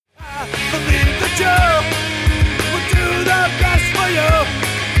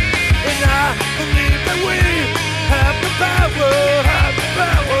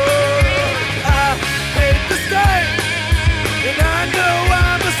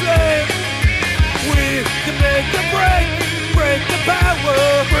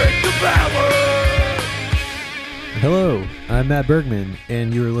Hello, I'm Matt Bergman,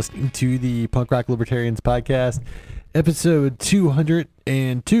 and you're listening to the Punk Rock Libertarians podcast, episode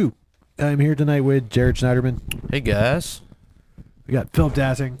 202. I'm here tonight with Jared Schneiderman. Hey, guys. We got Philip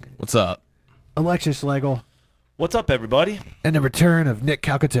Dassing, What's up? Alexis Schlegel, What's up, everybody? and the return of Nick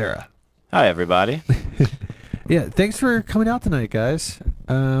Calcaterra. Hi, everybody. Yeah, thanks for coming out tonight, guys.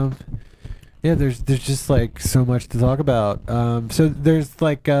 Yeah, there's just like so much to talk about. So there's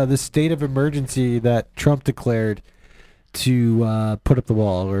like the state of emergency that Trump declared to put up the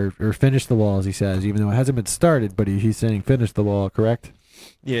wall or finish the wall, as he says, even though it hasn't been started, but he's saying finish the wall, correct?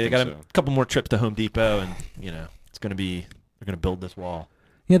 Yeah, they got a couple more trips to Home Depot, and it's gonna be they're gonna build this wall.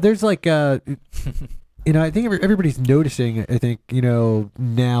 Yeah, there's like I think everybody's noticing. I think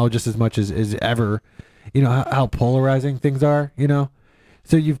now just as much as ever, how polarizing things are.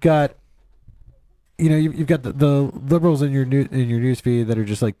 So you've got. You've got the liberals in your news feed that are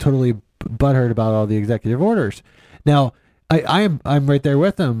just like totally butthurt about all the executive orders. Now, I'm right there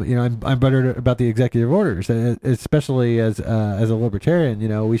with them. I'm butthurt about the executive orders, especially as a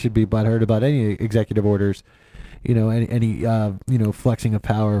libertarian. We should be butthurt about any executive orders. Any flexing of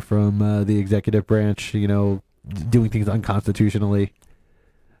power from the executive branch. Doing things unconstitutionally.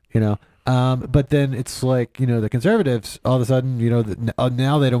 But then it's like the conservatives all of a sudden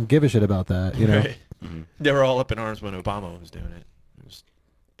now they don't give a shit about that. Right. Mm-hmm. They were all up in arms when Obama was doing it.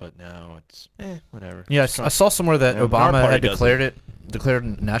 But now it's whatever. Yeah, I saw somewhere that Obama had declared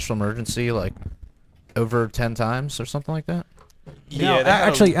a national emergency like over 10 times or something like that. Yeah,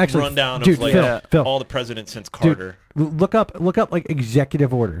 actually, rundown dude, of Phil, all the presidents since Carter. Dude, look up like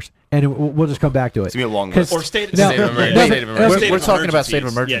executive orders, and we'll just come back to it. It's gonna be a long list. Or state of emergency. We're talking about state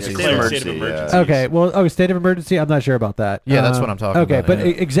of emergencies. emergencies. State of emergencies. Okay, well, state of emergency. I'm not sure about that. Yeah, that's what I'm talking about. Okay, but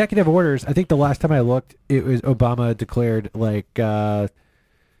yeah. Executive orders. I think the last time I looked, it was Obama declared like. I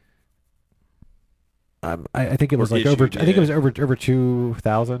think it was like over. I think it was over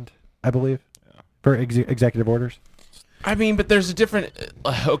 2,000. I believe, for executive orders. I mean, but there's a different.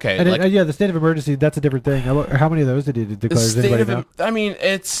 Okay, and like, the state of emergency. That's a different thing. How many of those did he declare? Does anybody know? I mean,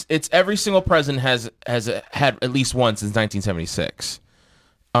 it's every single president has had at least one since 1976.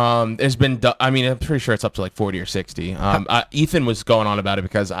 There's been. I mean, I'm pretty sure it's up to like 40 or 60. Ethan was going on about it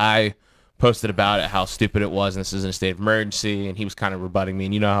because I posted about it, how stupid it was, and this isn't a state of emergency, and he was kind of rebutting me.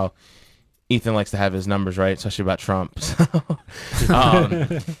 And you know how Ethan likes to have his numbers right, especially about Trump.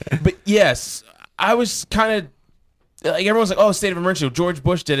 But yes, I was kind of. Like everyone's like, oh, state of emergency. Well, George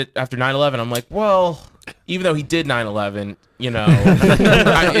Bush did it after 9/11. I'm like, well, even though he did 9/11,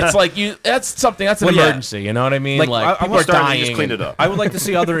 it's like that's an emergency. You know what I mean? Like people are dying. Just cleaned it up. I would like to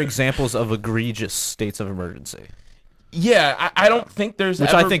see other examples of egregious states of emergency. Yeah, I don't think there's.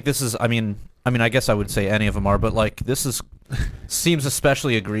 Which I think this is. I mean, I guess I would say any of them are, but like this seems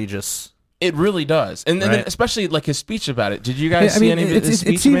especially egregious. It really does, and then especially like his speech about it. Did you guys see any of his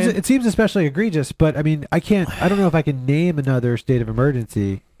speech? It seems especially egregious, but I mean, I don't know if I can name another state of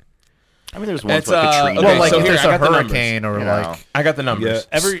emergency. I mean, there's one for like Katrina. Well, like if there's a hurricane or like I got the numbers.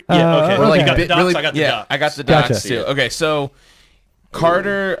 Okay. Or like you got the docs. really, I got the docs. I got the Gotcha. docs too. Okay, so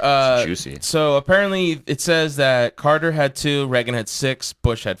Carter. Juicy. So apparently it says that Carter had 2, Reagan had 6,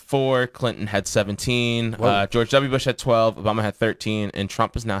 Bush had 4, Clinton had 17, George W. Bush had 12, Obama had 13, and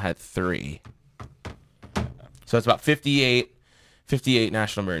Trump has now had 3. So it's about 58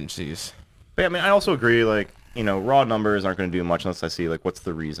 national emergencies. But I mean, I also agree. Like, raw numbers aren't going to do much unless I see like what's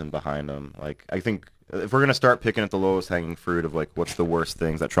the reason behind them. Like, I think if we're going to start picking at the lowest hanging fruit of like what's the worst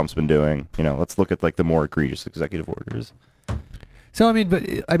things that Trump's been doing, let's look at like the more egregious executive orders. So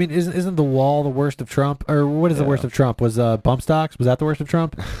isn't the wall the worst of Trump, or what is the worst of Trump? Was bump stocks? Was that the worst of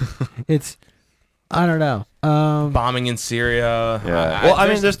Trump? I don't know. Bombing in Syria. Yeah. I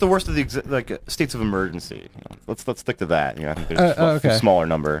mean, there's the worst of the states of emergency. Let's stick to that. I think there's a smaller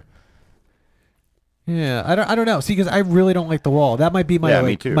number. Yeah, I don't know. See, because I really don't like the wall. That might be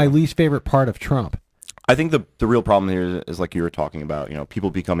my my least favorite part of Trump. I think the real problem here is like you were talking about.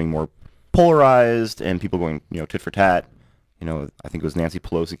 People becoming more polarized and people going tit for tat. I think it was Nancy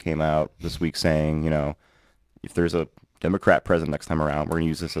Pelosi came out this week saying if there's a Democrat president next time around, we're going to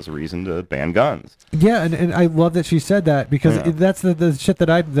use this as a reason to ban guns. Yeah, and I love that she said that because that's the shit that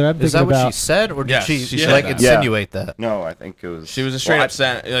I'm thinking about. Is that what she said, or did she like insinuate that? No, I think it was. She was a straight up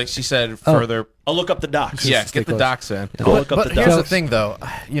like she said further. I'll look up the docs. Yeah, get the docs in. But here's the thing, though.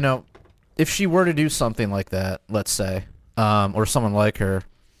 If she were to do something like that, let's say, or someone like her,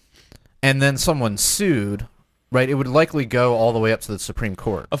 and then someone sued, right, it would likely go all the way up to the Supreme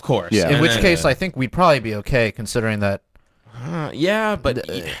Court. Of course. Yeah. In which case, I think we'd probably be okay, considering that. Yeah, but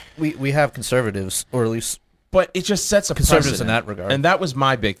we have conservatives, or at least But it just sets a Conservatives precedent in that regard. and that was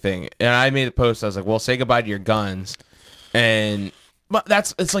my big thing. And I made a post. I was like, "Well, say goodbye to your guns," but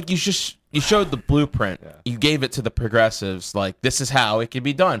it's like you showed the blueprint. Yeah. You gave it to the progressives. Like, this is how it can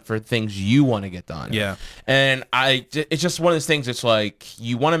be done for things you want to get done. Yeah. And it's just one of those things. It's like,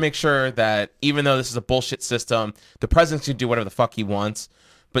 you want to make sure that even though this is a bullshit system, the president can do whatever the fuck he wants.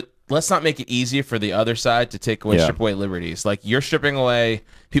 But let's not make it easier for the other side to strip away liberties. Like, you're stripping away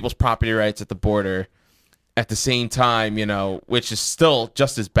people's property rights at the border at the same time, which is still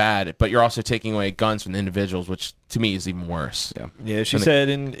just as bad, but you're also taking away guns from individuals, which to me is even worse. Yeah. She said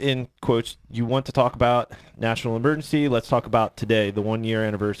in quotes, "You want to talk about national emergency? Let's talk about today, the 1-year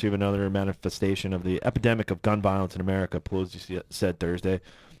anniversary of another manifestation of the epidemic of gun violence in America," Pelosi said Thursday.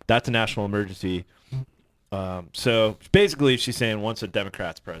 That's a national emergency. So basically, she's saying once a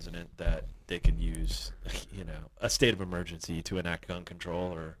Democrat's president, that they could use, a state of emergency to enact gun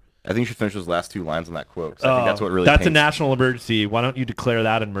control. Or I think you should finish those last 2 lines on that quote. 'Cause I think that's what really. That's paints. a national emergency. Why don't you declare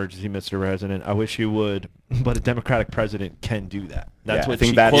that an emergency, Mr. President? I wish you would, but a Democratic president can do that. That's what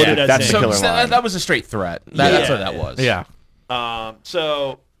she quoted as that's saying. the killer line. That was a straight threat. That's what that was. Yeah.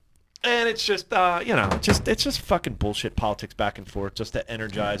 And it's just, it's just fucking bullshit politics back and forth just to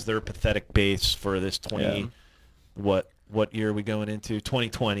energize their pathetic base for this 20. What year are we going into?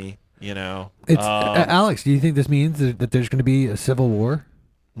 2020. It's Alex. Do you think this means that there's going to be a civil war?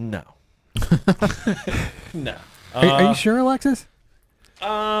 No. No. Are you sure, Alexis?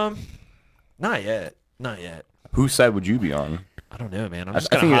 Not yet. Not yet. Whose side would you be on? I don't know, man. I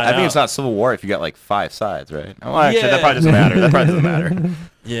think it's not civil war if you got like 5 sides, right? Oh, actually, that probably doesn't matter.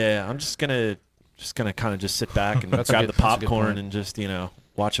 Yeah, I'm just gonna kind of just sit back and grab the popcorn and just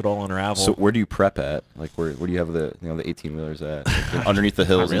watch it all unravel. So where do you prep at? Like where do you have the the 18-wheelers at? Like, underneath the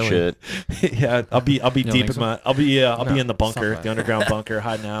hills and shit. Yeah, I'll be deep in my I'll be in the bunker, the underground bunker,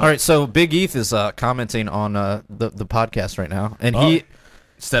 hiding out. All right, so Big Eth is commenting on the podcast right now, and he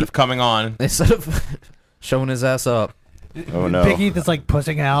instead of coming on, instead of showing his ass up. Oh no! Big Eth is like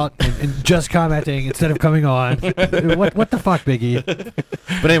pussing out and just commenting instead of coming on. What the fuck, Big Eth?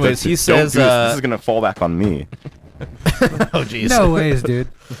 But anyways, he says this is gonna fall back on me. Oh jeez. No ways, dude.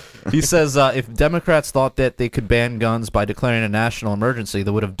 He says if Democrats thought that they could ban guns by declaring a national emergency,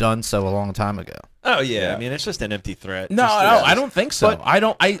 they would have done so a long time ago. Oh yeah, I mean it's just an empty threat. No, I don't think so. But I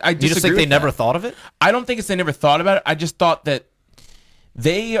you just think they never thought of it? I don't think it's they never thought about it. I just thought that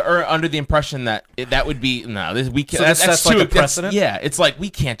they are under the impression that that would be we can't. So that's like a precedent. Yeah, it's like we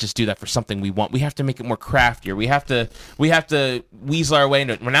can't just do that for something we want. We have to make it more craftier. We have to weasel our way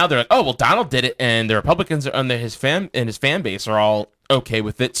into it. Well, now they're like, oh well, Donald did it, and the Republicans are under his fan base are all okay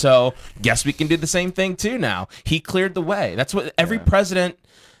with it. So guess we can do the same thing too. Now he cleared the way. That's what every president.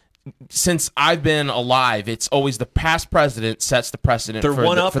 Since I've been alive, it's always the past president sets the precedent. They're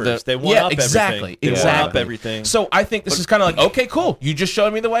one-uppers. They one-up exactly, everything. Exactly. One-up everything. So I think this is kind of like, okay, cool. You just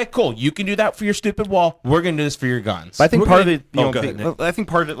showed me the way. Cool. You can do that for your stupid wall. We're gonna do this for your guns. But I think part of it, I think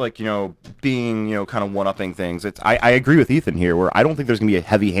part of it, like being kind of one-upping things. I agree with Ethan here, where I don't think there's gonna be a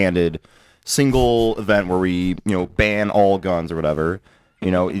heavy-handed single event where we ban all guns or whatever.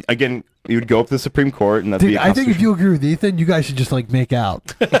 Again, you would go up to the Supreme Court, and that'd be. I think if you agree with Ethan, you guys should just make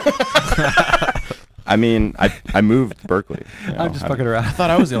out. I mean, I moved to Berkeley. I'm just fucking around. I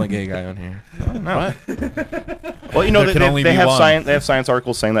thought I was the only gay guy on here. Well, There can only they be have one. They have science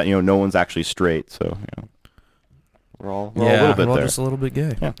articles saying that no one's actually straight. So we're all a little bit we're all there. just a little bit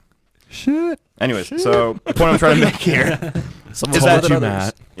gay. Yeah. Shit. Anyways, so the point I'm trying to make here. Some Is told that you, others?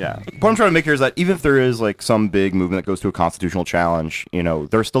 Matt? Yeah. The point I'm trying to make here is that even if there is some big movement that goes to a constitutional challenge,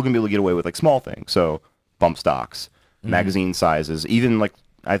 they're still going to be able to get away with small things. So bump stocks, magazine sizes, even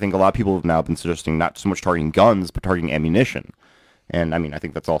I think a lot of people have now been suggesting not so much targeting guns, but targeting ammunition. And I mean, I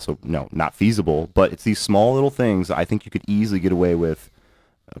think that's also not feasible, but it's these small little things that I think you could easily get away with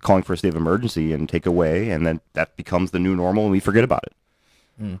calling for a state of emergency and take away, and then that becomes the new normal and we forget about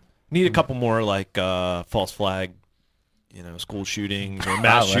it. Need a couple more false flag, school shootings or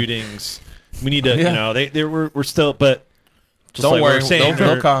mass shootings. We need to, we're still, but just Don't like worry, we're saying,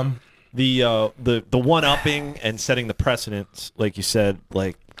 they'll come. The one-upping and setting the precedents, like you said,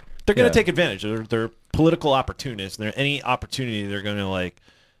 they're going to take advantage. They're political opportunists. And any opportunity they're going to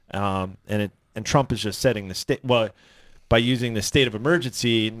and Trump is just setting the state. Well, by using the state of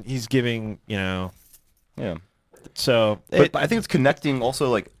emergency, he's giving Yeah. So, but I think it's connecting also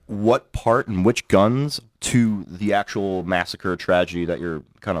what part and which guns to the actual massacre tragedy that you're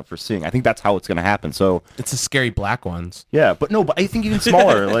kind of foreseeing. I think that's how it's going to happen. So It's the scary black ones. yeah, but I think even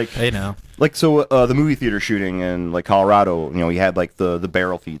smaller, like Hey now. like so the movie theater shooting in like Colorado, you had like the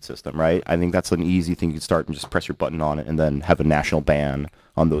barrel feed system, right? I think that's an easy thing you could start and just press your button on it and then have a national ban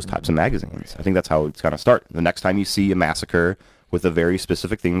on those types of magazines. I think that's how it's going to start. The next time you see a massacre with a very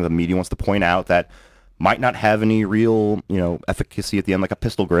specific thing the media wants to point out that might not have any real, efficacy at the end, like a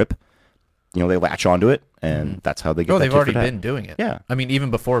pistol grip, they latch onto it, and that's how they get. Oh, that they've tit for already tat. been doing it. Yeah. I mean,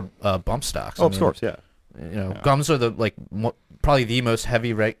 even before bump stocks. Oh, of course, yeah. Gums are the probably the most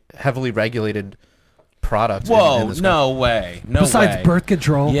heavily regulated product. in Whoa, this no way. No Besides way. birth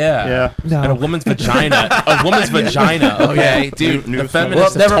control. Yeah. Yeah. No. And a woman's vagina. A woman's vagina. Okay, dude. New The stuff.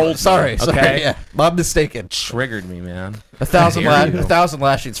 feminists have told me, Sorry. Okay. Yeah, I'm mistaken. Triggered me, man. 1,000 How dare you. 1,000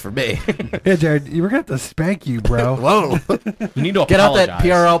 lashings for me. Yeah, Jared, you were going to have to spank you, bro. Whoa. You need to Get out apologize. that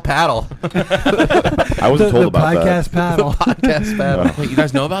PRL paddle. I wasn't told the about podcast that. paddle. Podcast paddle. Wait, you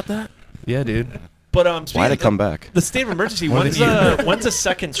guys know about that? Yeah, dude. But Why'd it come back? The state of emergency. When's a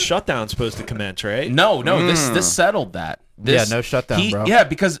second shutdown supposed to commence? Right? No. This settled that. This, Yeah, no shutdown, bro. Yeah,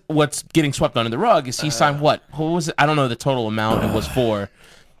 because what's getting swept under the rug is he signed what? What was it? I don't know the total amount it was for.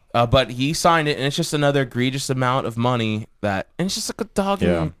 But he signed it, and it's just another egregious amount of money and it's just like a dog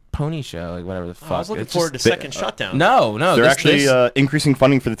and pony show, like whatever the fuck. I was looking It's forward to just- second shutdown. No. They're actually increasing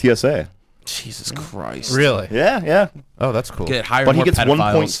funding for the TSA. Jesus Christ. Really? Yeah. Oh, that's cool. Get hired But he more gets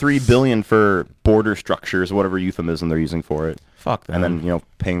pedophiles. 1.3 billion for border structures, whatever euphemism they're using for it, Fuck that. and then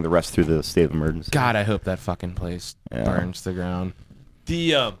paying the rest through the state of emergency. God, I hope that fucking place burns to the ground.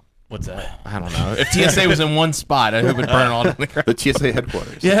 The what's that? I don't know. If TSA was in one spot, I hope it burned all to the ground. The TSA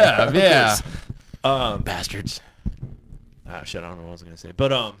headquarters. Yeah. Bastards. Ah, shit, I don't know what I was gonna say,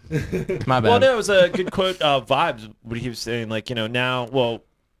 but My bad. well, no, it was a good quote. Vibes. What he was saying, like now,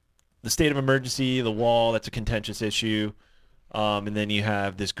 the state of emergency, the wall, that's a contentious issue, and then you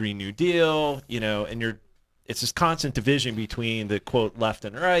have this Green New Deal, and it's this constant division between the quote left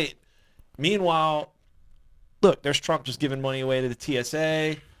and right. Meanwhile, look, there's Trump just giving money away to the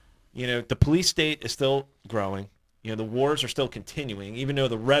TSA. The police state is still growing. The wars are still continuing. Even though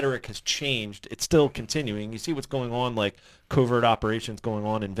the rhetoric has changed, it's still continuing. You see what's going on, like covert operations going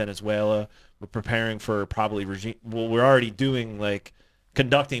on in Venezuela. We're preparing for probably regime. Well, we're already doing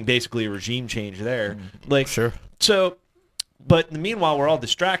conducting basically a regime change there. Sure. So, but meanwhile, we're all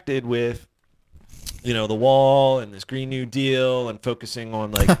distracted with, the wall and this Green New Deal and focusing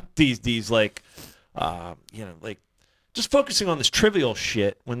on these just focusing on this trivial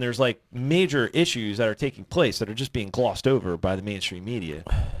shit when there's major issues that are taking place that are just being glossed over by the mainstream media,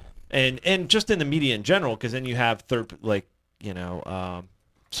 and just in the media in general, because then you have social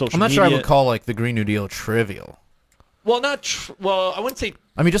I'm not media. sure I would call the Green New Deal trivial. Well, I wouldn't say.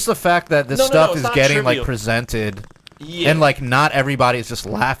 I mean, just the fact that this No, stuff it's is not getting trivial. presented, Yeah. and not everybody is just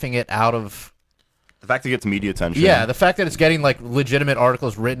laughing it out of. The fact that it gets media attention. Yeah, the fact that it's getting legitimate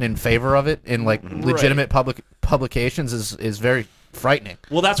articles written in favor of it in legitimate publications is very frightening.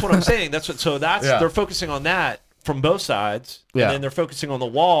 Well, that's what I'm saying. Yeah. They're focusing on that from both sides, Yeah. and then they're focusing on the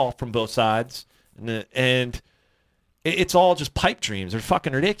wall from both sides, and it's all just pipe dreams. They're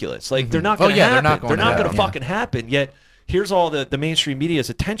fucking ridiculous. They're not going to happen. They're not going to fucking happen. Yet here's all the mainstream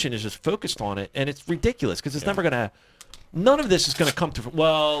media's attention is just focused on it, and it's ridiculous because it's never going to. None of this is going to come to.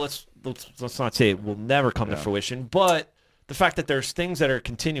 Well, let's not say it will never come to fruition, but the fact that there's things that are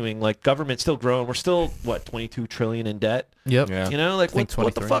continuing, like government's still growing. We're still 22 trillion in debt. Yep. Yeah. What the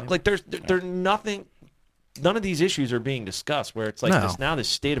 23, fuck? maybe. There's nothing. None of these issues are being discussed. Where it's No. this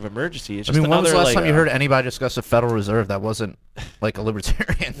state of emergency. It's I just mean, when was another the last time you heard anybody discuss the Federal Reserve that wasn't a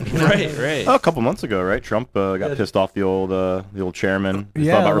libertarian? Right. Oh, a couple months ago, right? Trump got pissed off the old chairman. He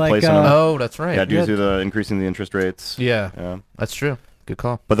Yeah, thought about like, replacing him. Oh, that's right. Yeah, due to the increasing the interest rates. Yeah, Yeah. that's true. Good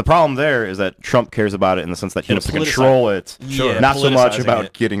call. But the problem there is that Trump cares about it in the sense that he And wants to politici- control it, Yeah, not so much politicizing about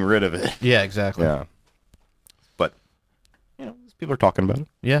it. getting rid of it. Yeah, exactly. Yeah. But people are talking about it.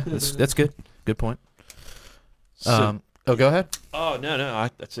 Yeah, that's good. Good point. So- Go ahead. Oh no,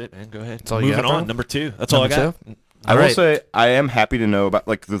 that's it, man. Go ahead. That's all you Moving got, on, bro? number 2. That's all I Number got. two? I will Alright. say I am happy to know about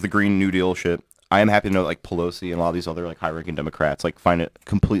the Green New Deal shit. I am happy to know Pelosi and a lot of these other high-ranking Democrats find it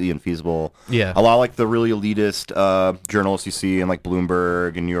completely infeasible. Yeah. A lot of the really elitist journalists you see in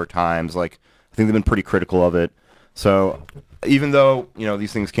Bloomberg and New York Times, I think they've been pretty critical of it. So even though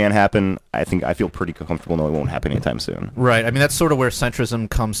these things can happen, I feel pretty comfortable knowing it won't happen anytime soon. Right. I mean, that's sort of where centrism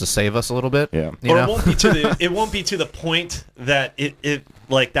comes to save us a little bit. Yeah. You Or know? it won't be to the point that it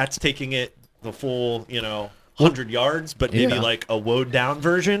that's taking it the full 100 yards, but maybe Yeah. a woed down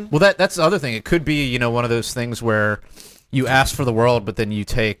version. Well, that's the other thing. It could be, one of those things where you ask for the world, but then you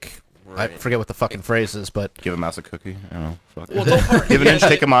take. I forget what the fucking phrase is, but Give a mouse a cookie. I don't know. Fuck. Well, don't part- Give an inch,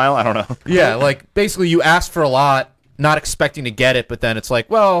 take a mile. I don't know. yeah, like basically you ask for a lot, not expecting to get it, but then it's like,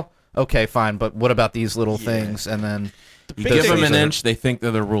 well, okay, fine, but what about these little things? And then You big give thing them is an that- inch, they think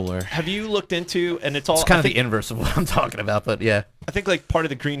they're the ruler. Have you looked into, and it's all it's kind I of think, the inverse of what I'm talking about, but yeah. I think like part of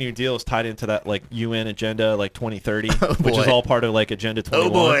the Green New Deal is tied into that like UN agenda like 2030, which is boy. all part of like Agenda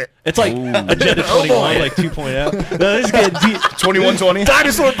 21. boy. It's like Agenda 21 like 2.0. No, this is getting deep. 2120.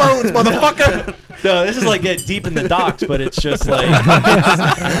 Dinosaur bones, motherfucker! No, this is like getting deep in the docks, but it's just like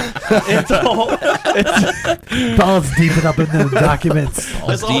it's all Balls deep up in the documents.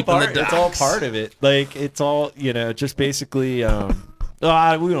 it's all deep in the part. It's all docks. part of it. Like it's all just basically. We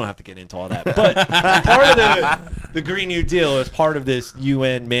don't have to get into all that, but part of the Green New Deal is part of this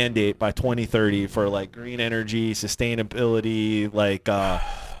UN mandate by 2030 for like green energy, sustainability, like a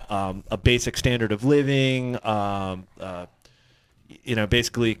basic standard of living.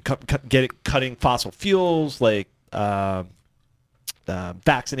 Basically cutting fossil fuels, like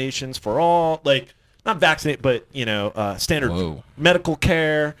vaccinations for all, like not vaccinate, but standard Whoa. medical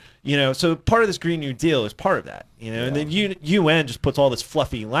care. So part of this Green New Deal is part of that. And then UN just puts all this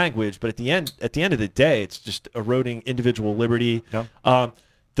fluffy language, but at the end of the day, it's just eroding individual liberty. Yeah.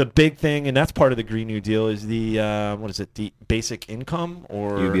 The big thing, and that's part of the Green New Deal, is the the basic income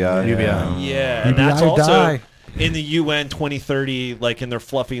or UBI. Yeah, and UBI that's also die. in the UN 2030, like in their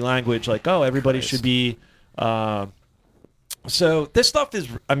fluffy language, like everybody should be. So this stuff is,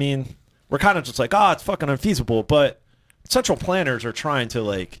 we're kind of just like, it's fucking unfeasible, but central planners are trying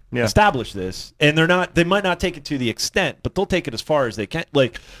to establish this, and they might not take it to the extent, but they'll take it as far as they can.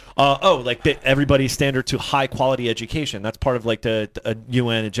 Everybody's standard to high quality education. That's part of the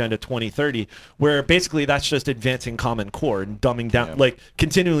UN Agenda 2030, where basically that's just advancing Common Core and dumbing down,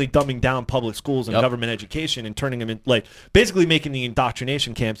 continually dumbing down public schools and government education and turning them in, basically making the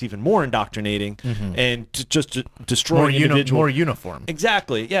indoctrination camps even more indoctrinating and destroying individual. More uniform.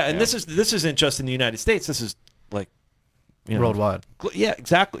 Exactly. Yeah, and this isn't just in the United States. This is Worldwide. Yeah,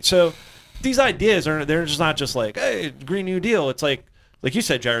 exactly. So these ideas they're just not just like, hey, Green New Deal. It's like you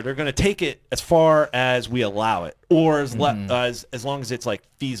said, Jared, they're going to take it as far as we allow it, or as long as it's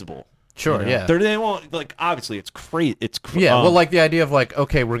feasible. Sure, yeah. They won't obviously it's crazy. It's Yeah, well, the idea of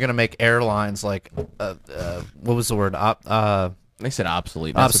okay, we're gonna make airlines what was the word? They said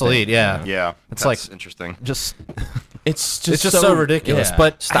obsolete. That's what Obsolete. Yeah. Yeah. It's that's interesting. Just It's just it's just so ridiculous. yeah.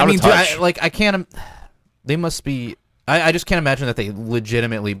 But out of dude, touch. I can't. They must be. I just can't imagine that they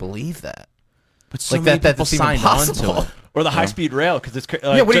legitimately believe that. But so Like many that people that's even signed on possible. to it. or the high speed rail because it's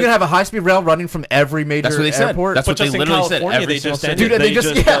Yeah, what are you gonna have a high-speed rail running from every major That's what they said. airport? That's what they just in literally said. California, Every they single just sentence. ended. Dude, they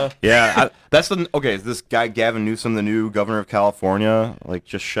just- yeah. Yeah, that's this guy Gavin Newsom, the new governor of California,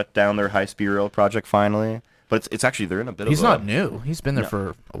 just shut down their high-speed rail project finally. But it's actually they're in a bit He's of a... not new. He's been there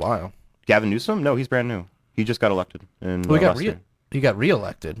for a while. Gavin Newsom? No, he's brand new. He just got elected. Well, he got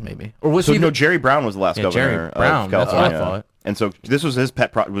reelected, maybe, or was So he? no, Jerry Brown was the last Yeah, governor Jerry Brown, of that's what I California. thought. And so this was his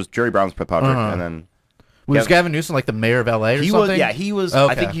was Jerry Brown's pet project, and then was Gavin Newsom the mayor of L.A. or he something? was. Yeah, he was. I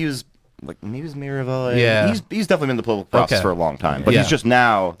Okay. think he was maybe he was mayor of LA. Yeah. he's definitely been in the political process Okay. for a long time, but Yeah. he's just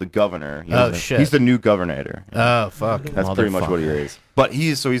now the governor. Oh, shit. He's the new governor. Oh fuck. That's pretty much what he is. But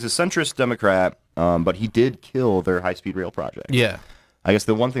he's a centrist Democrat. But he did kill their high-speed rail project. Yeah. I guess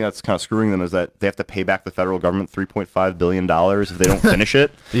the one thing that's kind of screwing them is that they have to pay back the federal government $3.5 billion if they don't finish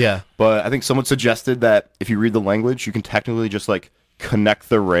it. Yeah. But I think someone suggested that if you read the language, you can technically just connect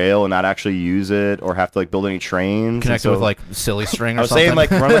the rail and not actually use it, or have to build any trains. Connect it And with so- silly string or I was something.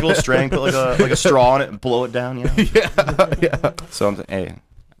 saying run a little string, put like a straw on it, and blow it down. yeah. So I'm saying, hey,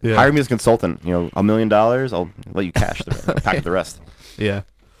 Yeah. hire me as a consultant. $1 million, I'll let you cash pack the rest. Yeah.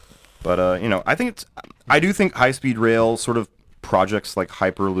 But I do think high-speed rail sort of projects like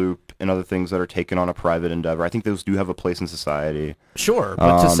Hyperloop and other things that are taken on a private endeavor, I think those do have a place in society. Sure,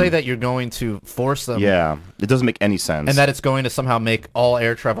 but to say that you're going to force them, Yeah, it doesn't make any sense. and that it's going to somehow make all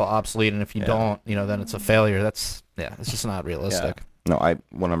air travel obsolete, and if you don't, then it's a failure. It's just not yeah. realistic. No, I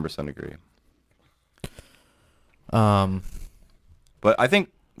 100% agree. Um, But I think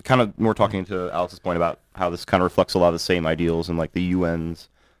kind of more talking to Alex's point about how this kind of reflects a lot of the same ideals and the UN's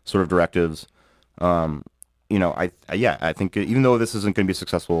sort of directives. I think even though this isn't going to be a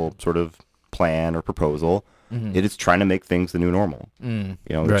successful sort of plan or proposal, it is trying to make things the new normal. It's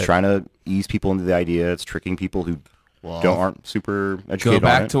Right. trying to ease people into the idea. It's tricking people who aren't super Go educated on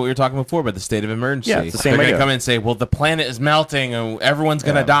back it. to what we were talking before about the state of emergency. Yeah, it's the same They're going to idea. come in and say, well, the planet is melting and everyone's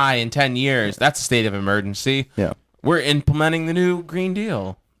going to Yeah. die in 10 years. That's a state of emergency. Yeah. We're implementing the new Green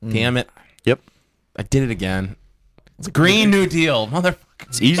Deal. Damn it. Yep. I did it again. It's a Green New Deal. Motherfucker.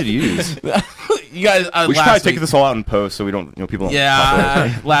 It's easy to use. you guys. We should probably take this all out in post so we don't, people don't.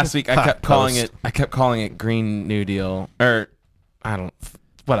 Yeah, last week I kept calling Post. it. I kept calling it Green New Deal, or I don't.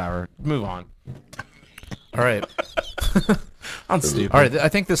 Whatever. Move on. All right. I'm stupid. All right. I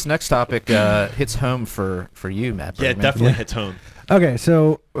think this next topic hits home for you, Matt. Yeah, it Bergman. definitely hits home. Okay,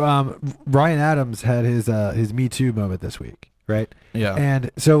 so Ryan Adams had his Me Too moment this week, right? Yeah.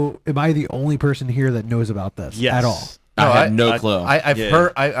 And so, am I the only person here that knows about this Yes. at all? I had no clue. I've Yeah.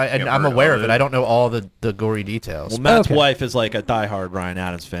 heard. Yeah, I'm heard aware of of it. it. I don't know all the gory details. Well, Matt's Okay. wife is like a diehard Ryan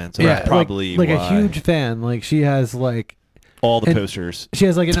Adams fan, so Yeah, that's probably like why a huge fan. Like she has like all the and- posters. she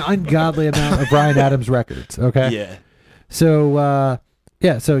has like an ungodly amount of Ryan Adams records. Okay. Yeah. So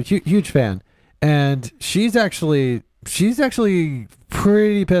so huge fan, and she's actually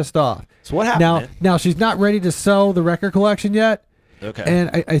pretty pissed off. So what happened? Now she's not ready to sell the record collection yet. Okay. And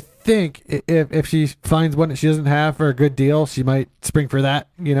I think if she finds one that she doesn't have for a good deal, she might spring for that,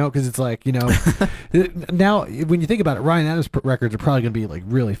 because it's like, now when you think about it, Ryan Adams records are probably going to be like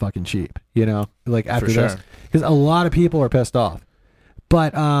really fucking cheap, like after For this. sure. Because a lot of people are pissed off.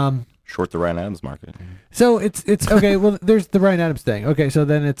 But, Short the Ryan Adams market. so it's okay. Well, there's the Ryan Adams thing. Okay. So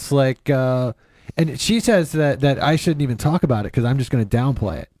then it's like, and she says that I shouldn't even talk about it because I'm just going to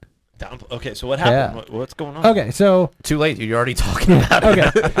downplay it. Okay, so what happened? Yeah. What's going on? Okay. So, Too late. You're already talking about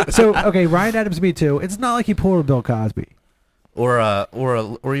it. okay. Ryan Adams, Me Too. It's not like he pulled a Bill Cosby. Or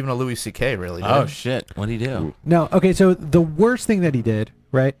even a Louis C.K. really. oh dude. shit! What'd he do? No, okay, so the worst thing that he did,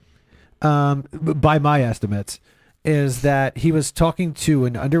 right, by my estimates, is that he was talking to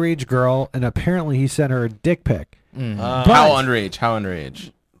an underage girl, and apparently he sent her a dick pic. Mm. But- How underage? How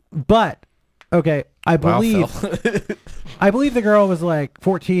underage? But, okay, I Wow, believe Phil. I believe the girl was like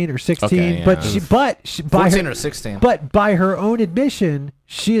 14 or 16, Okay, yeah. but she by 14 her, or 16. but by her own admission,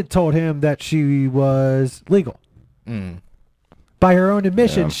 she had told him that she was legal. Mm. By her own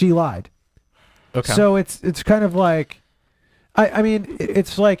admission, Yeah. she lied. Okay. So it's kind of like, I mean,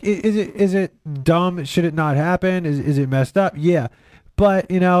 it's like, is it dumb? Should it not happen? Is it messed up? Yeah, but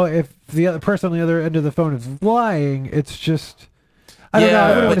if the other person on the other end of the phone is lying, it's just, I don't know. I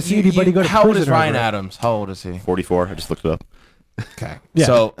wouldn't want to but see anybody go to How prison. old is Ryan over it. Adams? How old is he? 44. I just looked it up. Okay. Yeah.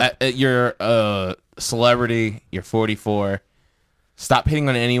 So you're a celebrity. You're 44. Stop hitting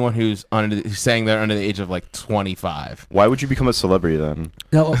on anyone who's saying they're under the age of like 25. Why would you become a celebrity then?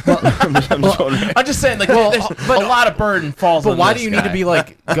 No, well, I'm just wondering. I'm just saying, like, there's a lot of burden falls on But why this do you need to guy. be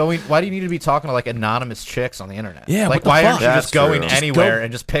like going? Why do you need to be talking to like anonymous chicks on the internet? Yeah, like what the why fuck? aren't you That's just going true. Just anywhere go-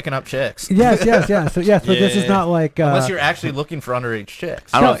 and just picking up chicks? yes. So this is Yeah. not like Unless you're actually looking for underage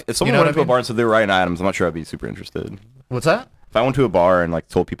chicks. I don't know. If someone You know went what into I a bar and said they were Ryan Adams, I'm not sure I'd be super interested. What's that? If I went to a bar and like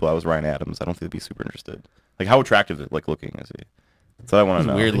told people I was Ryan Adams, I don't think they'd be super interested. Like, how attractive looking is he? That's what I want He's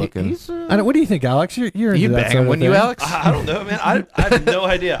to know. weird looking. I don't, what do you think, Alex? You're into You that bang sort him, of wouldn't you, thing. Alex? I don't know, man. I have no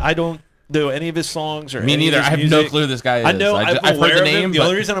idea. I don't know any of his songs or Me any neither. of I his have no music. clue who this guy is. I know. I've I'm aware heard the of him. name. The but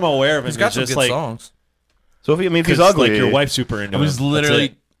only reason I'm aware of him He's got is some just good like songs. So if he's 'cause, ugly, like your wife's super into I was him. That's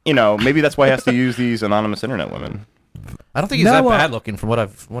literally. it. maybe that's why he has to use these anonymous internet women. I don't think he's No, that well- bad looking from what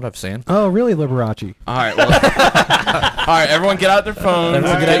I've seen. Oh, really, Liberace? All right. Well, all right. Everyone, get out their phones.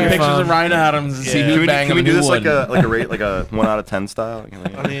 Everyone and get out take your pictures phone. of Ryan Adams and see Yeah. who Can we, bang can we him do and this who like wouldn't. a rate, like a 1 out of 10 style? Can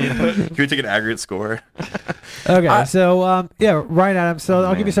we take an aggregate score? Okay, so Ryan Adams. So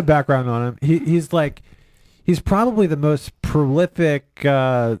I'll give you some background on him. He's probably the most prolific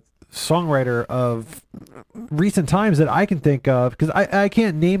songwriter of recent times that I can think of, because I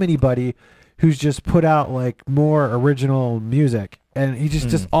can't name anybody who's just put out like more original music, and he's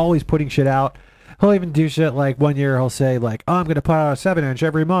just always putting shit out. He'll even do shit like one year he'll say like, "Oh, I'm gonna put out a 7-inch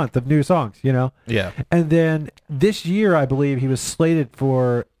every month of new songs," Yeah. And then this year, I believe he was slated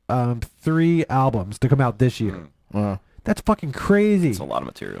for 3 albums to come out this year. Wow. That's fucking crazy. It's a lot of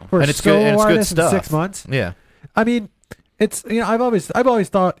material. For And a it's good- and solo it's good artist in stuff. 6 months. Yeah. I mean, it's I've always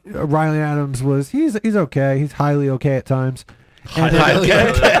thought Ryan Adams was he's okay. He's highly okay at times. And then- Highly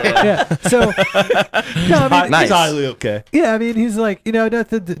okay. yeah. So no, I mean, Nice. He's highly okay. yeah, I mean, he's like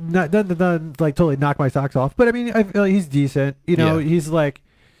nothing like totally knock my socks off, but I mean, I feel like he's decent. Yeah. He's like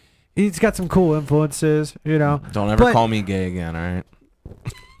he's got some cool influences. Don't ever But- call me gay again. All right.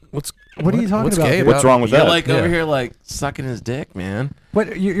 What are you talking what's about? gay dude? about What's wrong with You're that? like Yeah. over here like sucking his dick, man.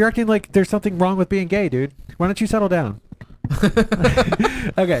 What you're acting like there's something wrong with being gay, dude. Why don't you settle down?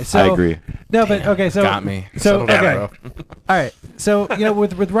 Okay, so I agree. No, but okay, so Got me. So Settle down, okay, bro. all right. So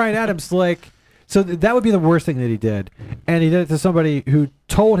with Ryan Adams, like, so that would be the worst thing that he did, and he did it to somebody who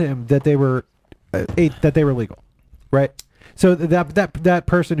told him that they were legal, right? So that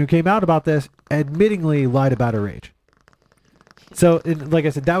person who came out about this admittingly lied about her age. So, like I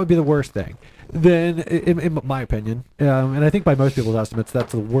said, that would be the worst thing. Then, in my opinion, and I think by most people's estimates,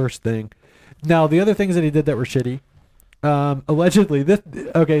 that's the worst thing. Now the other things that he did that were shitty. Allegedly, this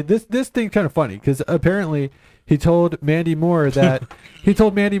thing's kind of funny because apparently he told Mandy Moore that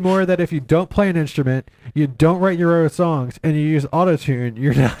if you don't play an instrument, you don't write your own songs, and you use autotune,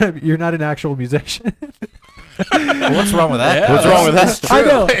 you're not an actual musician. What's wrong with that? Yeah, What's wrong with that? I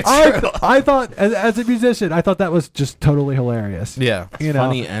know. I thought as a musician, I thought that was just totally hilarious. Yeah. You know?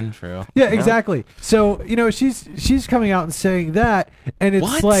 Funny and true. Yeah, exactly. So she's coming out and saying that, and it's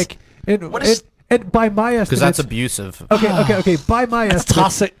What? like What is- and by my Because estimates, that's abusive. okay. By my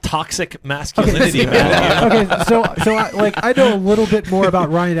estimates, Toxic masculinity, man. okay, so I know a little bit more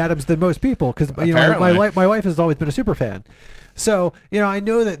about Ryan Adams than most people because my Apparently. wife has always been a super fan. So I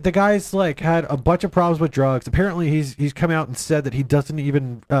know that the guy's had a bunch of problems with drugs. Apparently, he's come out and said that he doesn't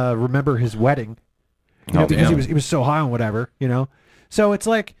even remember his wedding, because he was so high on whatever. So it's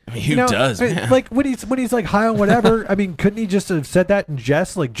like, I mean, who does, man? Like when he's high on whatever. I mean, couldn't he just have said that in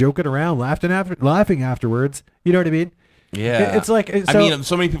jest, joking around, laughing afterwards? You know what I mean? Yeah. It's like I mean,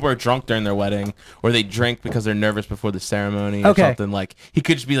 so many people are drunk during their wedding, or they drink because they're nervous before the ceremony, or Okay. something. Like he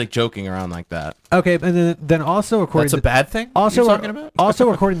could just be joking around like that. okay, and then also according That's a to bad thing? also you're talking about?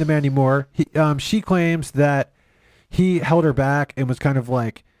 also according to Mandy Moore, she claims that he held her back and was kind of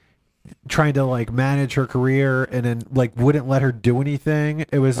trying to manage her career and then wouldn't let her do anything.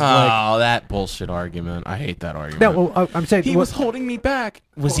 It was Oh, that bullshit argument. I hate that argument. no. Well, I'm saying He was holding me back.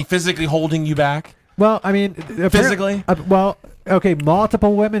 Was he physically holding you back? Well, I mean, Physically? Okay.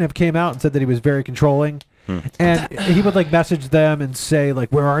 Multiple women have came out and said that he was very controlling, and he would message them and say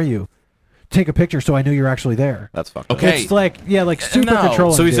 "Where are you? Take a picture so I know you're actually there." That's fucked up. Okay. It's super No.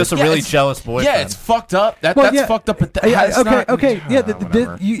 controlling. So he's dude. just a Yeah, really it's- jealous boyfriend. Yeah, it's fucked up. Well, That's yeah. fucked up. But Yeah, that's okay, not, okay, yeah.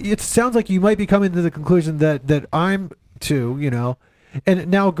 whatever. It sounds like you might be coming to the conclusion that I'm too, and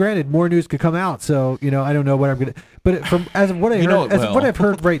now granted, more news could come out. So I don't know what I'm gonna. But from as of what I You know heard, it as of will. what I've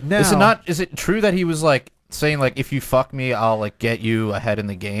heard right now, Is it true that he was saying if you fuck me, I'll get you ahead in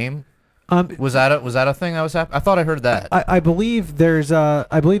the game? Was that a thing that was happening? I thought I heard that. I believe there's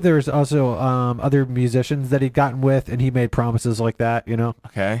also other musicians that he'd gotten with, and he made promises like that.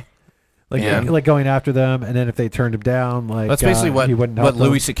 Okay. Yeah. Like going after them, and then if they turned him down, That's basically he wouldn't what help them.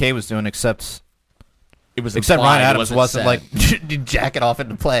 Louis C.K. was doing, except Implied, Ryan it Adams wasn't said. jacking off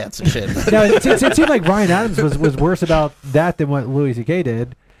into plants and shit. No, it seemed like Ryan Adams was worse about that than what Louis C.K.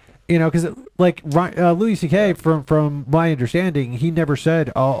 did. Because Louis C.K. from my understanding, he never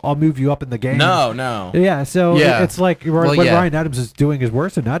said, "I'll move you up in the game." No. Yeah, so Yeah. it's what yeah. Ryan Adams is doing is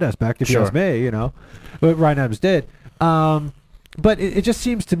worse in that aspect, if you Sure. ask me. What Ryan Adams did. But it just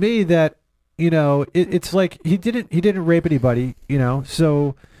seems to me that it's like he didn't rape anybody.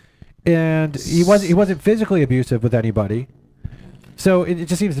 So, and he wasn't physically abusive with anybody. So it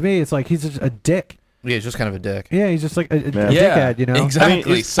just seems to me it's like he's just a dick. Yeah, he's just kind of a dick. Yeah, he's just like a Yeah, dickhead. Exactly. I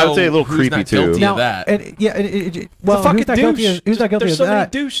mean, so I would say a little who's creepy, not too. guilty Now, of that. and yeah, Well, who's not guilty? Who's not guilty There's of so many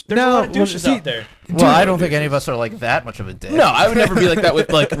that? douche. There's a lot of douches out there. Well, I don't think any of us are that much of a dick. No, I would never be like that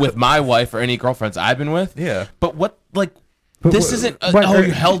with my wife or any girlfriends I've been with. Yeah. But what But this isn't. what-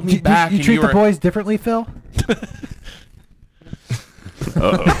 You held me back. You and treat you the were, boys differently, Phil?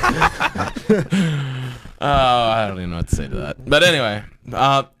 I don't even know what to say to that. But anyway,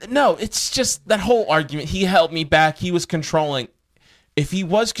 no, it's just that whole argument. He held me back. He was controlling. If he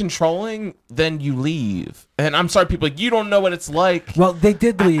was controlling, then you leave. And I'm sorry, people, you don't know what it's like. Well, they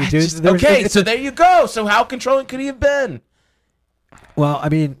did leave, dude. Okay, so there you go. So how controlling could he have been? Well, I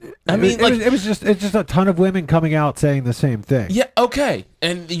mean, it was just a ton of women coming out saying the same thing. Yeah, okay.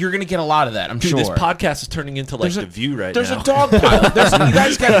 And you're going to get a lot of that, I'm Dude, sure. this podcast is turning into There's The a- View right There's now. a dog piling. You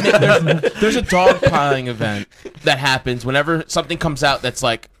guys got to admit, there's a dog piling event that happens whenever something comes out that's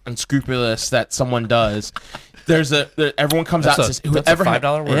unscrupulous that someone does. Everyone comes out and says that's a whoever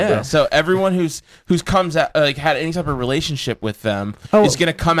 $5 word, yeah. bro. So everyone who's comes out had any type of relationship with them Oh. is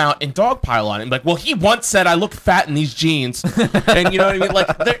gonna come out and dogpile on it. Well, he once said I look fat in these jeans, and you know what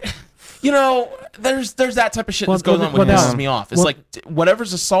I mean. There's that type of shit that's going on which pisses me off. It's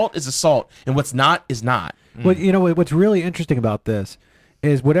whatever's assault is assault, and what's not is not. Well, what's really interesting about this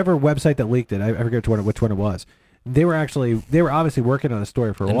is whatever website that leaked it. I forget which one it was. They were obviously working on a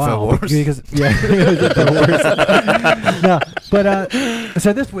story for a while because no, but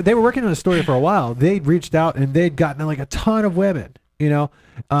so they were working on a story for a while. They'd reached out and they'd gotten a ton of women.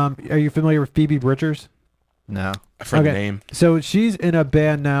 Are you familiar with Phoebe Bridgers? No. For the name. So she's in a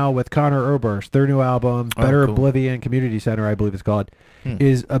band now with Connor Oberst. Their new album, Better cool. Oblivion Community Center, I believe it's called,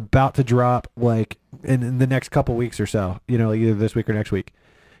 is about to drop in the next couple weeks or so. Either this week or next week.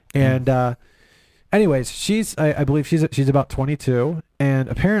 And anyways, I believe she's about 22, and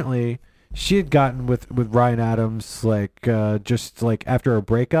apparently she had gotten with Ryan Adams just after a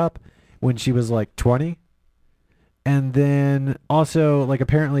breakup, when she was like 20. And then also like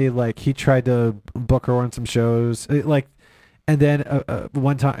apparently like he tried to book her on some shows and then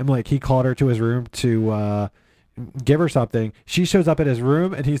one time like he called her to his room to give her something. She shows up at his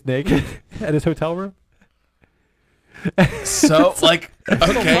room and he's naked at his hotel room. So like,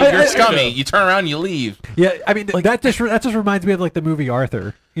 okay, you're scummy. You turn around, you leave. Yeah, I mean that just reminds me of like the movie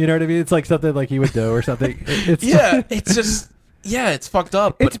Arthur. You know what I mean? It's like something like he would do or something. It's Yeah, it's just it's fucked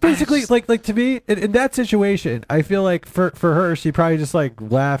up. It's but I basically just- like to me in that situation. I feel like for her, she probably just like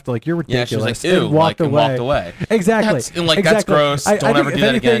laughed like you're yeah, she ridiculous was like, ew, and walked and away. walked away. Exactly. That's, and like exactly. that's gross. I Don't think ever if do that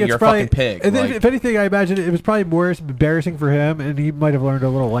anything, again. it's You're probably, a fucking pig. And then Like- if anything, I imagine it was probably more embarrassing for him, and he might have learned a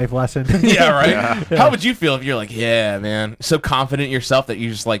little life lesson. Yeah, right. How would you feel if you're like, yeah, man, so confident in yourself that you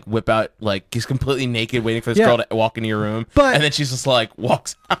just like whip out like he's completely naked, waiting for this Yeah. girl to walk into your room, But- and then she's just like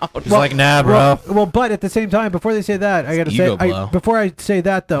walks out. He's like, nah, bro. Well, but at the same time, before they say that, I gotta say, Ego blow. before I say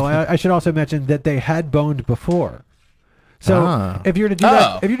that though, I should also mention that they had boned before. So Ah. if you were to do Oh.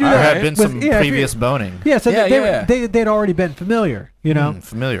 that, if you do There that, had been with- some yeah, if you- previous boning. Yeah, so Yeah, they they'd already been familiar, you know.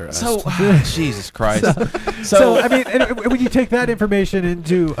 Familiarized. So Jesus Christ. So I mean, and when you take that information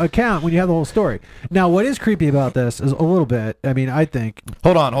into account, when you have the whole story. Now, what is creepy about this is a little bit. I mean, I think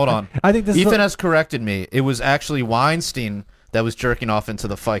hold on. I think this Ethan is has corrected me. It was actually Weinstein that was jerking off into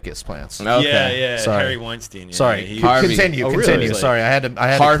the ficus plants. Okay. Yeah, Sorry. Harry Weinstein. Yeah, Sorry. he- Harvey. Continue. Oh, really? Continue. Like- Sorry, I had to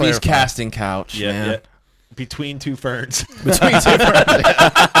Harvey's clarify. casting couch. yeah, man. yeah. Between two ferns. Between two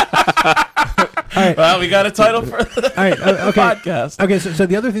Well, we got a title for the all right. Okay. podcast. Okay. So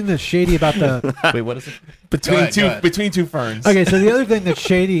the other thing that's shady about the Wait, what is it? Go ahead. Between two ferns. okay. So the other thing that's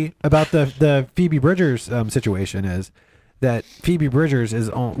shady about the Phoebe Bridgers situation is that Phoebe Bridgers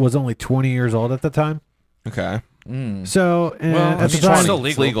was only 20 years old at the time. Okay. So Well, at the it's time, still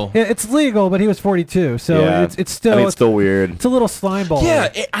It's legal. yeah, it's legal, but he was 42. So Yeah. it's still I mean, it's still weird. it's a little slime ball. Yeah,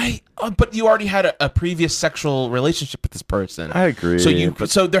 but you already had a previous sexual relationship with this person. I agree.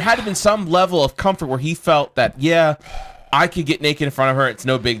 So there had to been some level of comfort where he felt that I could get naked in front of her. It's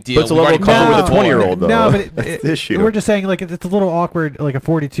no big deal. But it's a We've level already of comfort covered with a before. 20-year-old, though. No, but That's the issue. we're just saying like it's a little awkward, like a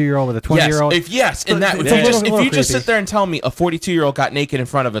 42-year-old with a 20-year-old. Yes, and that It's if a you just, little if you just creepy. sit there and tell me a 42-year-old got naked in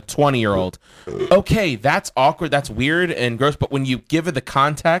front of a 20-year-old, okay, that's awkward, that's weird and gross. But when you give it the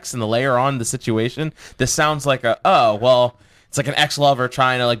context and the layer on the situation, this sounds like it's like an ex-lover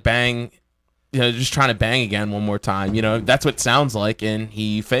trying to like bang. Just trying to bang again one more time. That's what it sounds like, and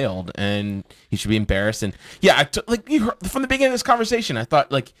he failed, and he should be embarrassed. And yeah, you heard, from the beginning of this conversation, I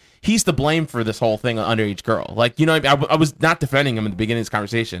thought like he's to blame for this whole thing, an underage girl. Like I was not defending him in the beginning of this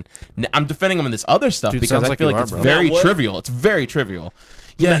conversation. I'm defending him in this other stuff Dude, because sounds I like feel you like are, it's bro. very Now, what- trivial. It's very trivial.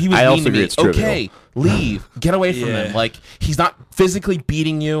 Yeah, he was I mean also to agree me. it's trivial. Okay, leave. Get away from him. Yeah. Like he's not physically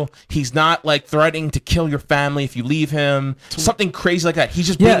beating you. He's not like threatening to kill your family if you leave him. Something crazy like that. He's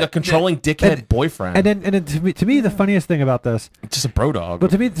just being Yeah, a controlling dickhead boyfriend. And then to me the funniest thing about this, just a bro dog. well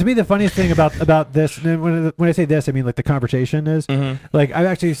to me the funniest thing about this, and when I say this, I mean like the conversation is like I've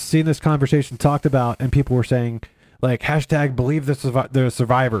actually seen this conversation talked about, and people were saying like hashtag believe the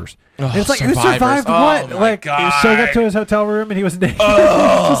survivors. And it's like who survivors. survived Oh what? my Like God. he showed up to his hotel room and he was naked.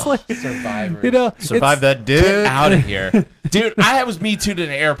 It's just like Survivors. Survive that dude. Get out of here. Dude, I was Me Too'd at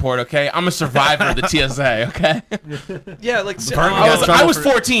an airport, okay? I'm a survivor of the TSA, okay? Yeah, like I was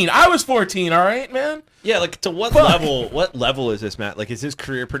 14. I was 14, all right, man? yeah, like to what level? What level is this, Matt? Like, is his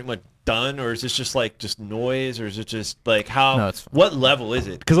career pretty much done, or is this just like just noise, or is it just like how? No, it's fine. What level is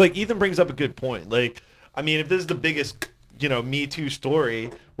it? Because like Ethan brings up a good point. Like, I mean, if this is the biggest Me Too story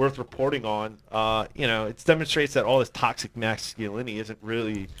worth reporting on, it demonstrates that all this toxic masculinity isn't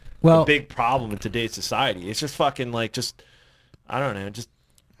really a big problem in today's society. It's just fucking like I don't know, just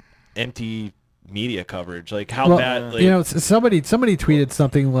empty media coverage. Like how bad? Like, somebody tweeted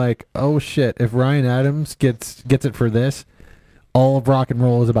something like, "Oh shit! If Ryan Adams gets it for this, all of rock and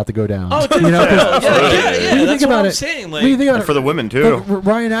roll is about to go down." Oh, dude, you know, 'cause yeah, when you that's think what about I'm it, saying. when you Like, think about And it, for the women, too. look,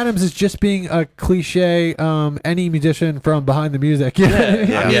 Ryan Adams is just being a cliche, any musician from behind the music. I mean,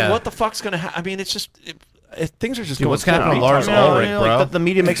 Yeah. what the fuck's gonna happen? I mean, it's just things are just Dude, going. what's gonna happen to so Lars retarded. Ulrich, bro? Like, the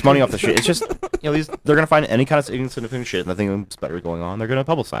media makes money off the shit. It's just, they're gonna find any kind of insignificant shit, nothing's better going on. They're gonna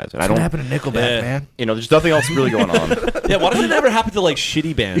publicize it. I What don't, happened to Nickelback, Yeah. man? there's nothing else really going on. Yeah, why does it never happen to like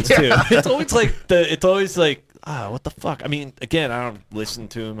shitty bands too? It's always like what the fuck? I mean, again, I don't listen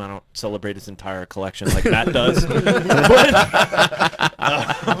to him. I don't celebrate his entire collection like Matt does. But,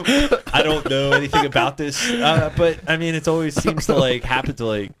 I don't know anything about this. But I mean, it always seems to like happen to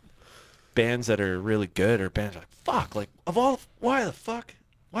like bands that are really good or bands like fuck. Like why the fuck?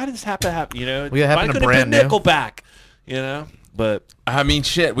 Why did this happen? Well, it why happened to couldn't it Brand be New. Nickelback? But I mean,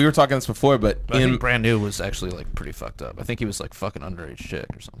 shit, we were talking this before, but I think Brand New was actually like pretty fucked up. I think he was like fucking underage chick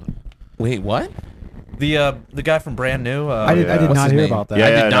or something. Wait, what? The guy from Brand New. I did What's not his hear name? about that. Yeah, I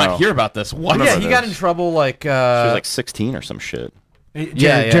did I not know. hear about this. What? Yeah, remember he got this. in trouble like. She was like 16 or some shit. Hey, Jared,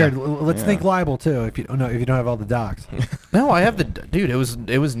 Yeah, yeah. Jared, let's Yeah. think libel too. If you don't have all the docs. no, I have the dude. It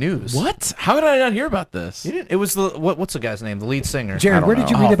was news. What? How did I not hear about this? You didn't, it was the what's the guy's name? The lead singer. Jared, don't where did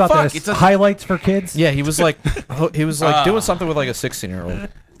you know. read Oh, about fuck, this? it's a- Highlights for kids. Yeah, he was like doing something with like a 16-year-old,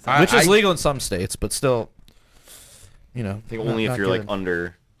 which is legal in some states, but still, you know. I think only if you're like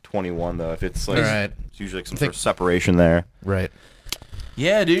under 21 though. If it's like, Right. it's usually like some Think- sort of separation there. Right.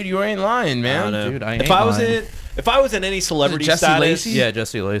 Yeah, dude, you ain't lying, I man. don't know. dude, I if ain't I was lying. in any celebrity Jesse status, Lacey? Yeah,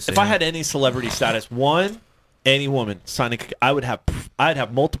 Jesse Lacey. if I had any celebrity status, any woman signing, I'd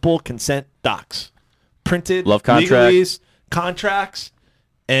have multiple consent docs, printed, Love contract. legalese, contracts,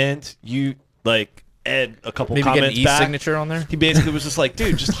 and you like add a couple maybe get an comments back. e-signature on there. He basically was just like,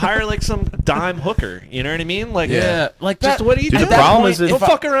 dude, just hire like some dime hooker. You know what I mean? Like, Yeah, like just that. what are you Dude, doing? the problem is Don't if I-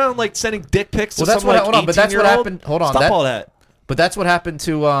 fuck around like sending dick pics to Well, that's some what- like hold on, but that's what 18-year-old. happened- hold on, Stop that- all that. But that's what happened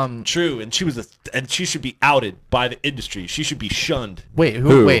to True, and she should be outed by the industry. She should be shunned. Wait,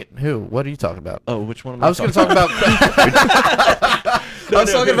 Who? who? What are you talking about? Oh, which one? Am I was going to talk about. I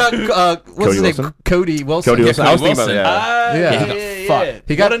was talking about what's Cody his name? Wilson? Cody Wilson. Cody Wilson. I was thinking about Wilson. yeah. Yeah. Fuck.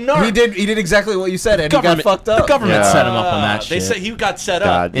 He got got. What a narc. He did exactly what you said, and he got Government- fucked up. The government Yeah. set him up on that They shit. said he got set up.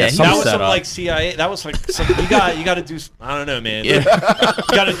 God, Yeah, yeah, he some- That was was set some up. like CIA. That was like some, you got to do. I don't know, man. Like,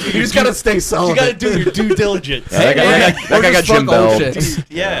 you got to do. You just gotta stay solid. You got to do your due diligence. that guy got Jim Bell.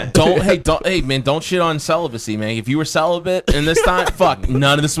 Yeah. Hey man, don't shit on celibacy, man. If you were celibate in this time, fuck,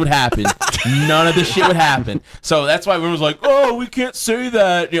 none of this would happen. None of this shit would happen. So that's why everyone was like, oh, we can't say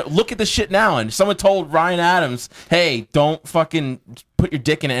that. You know, look at the shit now. And someone told Ryan Adams, hey, don't fucking put your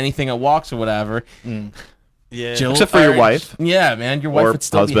dick into anything that walks or whatever. Yeah. Jill- Except for your wife. Yeah, man, your wife Or would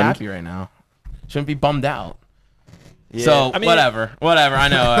still husband. be happy right now. Shouldn't be bummed out. Yeah. So I mean, whatever. I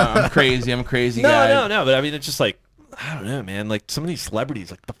know I'm crazy. I'm a crazy No, guy. no. But I mean, it's just like, I don't know, man. Like some of these celebrities,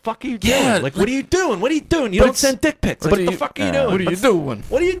 like the fuck are you doing? Yeah, Like, what are you doing? What are you doing? You but don't send dick pics. Like, what the fuck are you doing? What are you doing?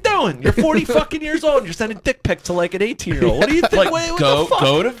 What are you doing? You're 40 fucking years old and you're sending dick pics to like an 18-year-old. What are you doing? Like what go the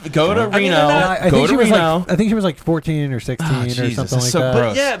fuck? go to I mean, Reno. they're not- I Go think to she was Reno. like 14 or 16 or Jesus, something it's like so that. gross.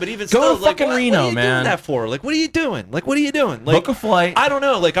 But yeah, but even Go still, to like, fucking what Reno, are you man. doing that for? Like, what are you doing? Like, what are you doing? Like, Book a flight. I don't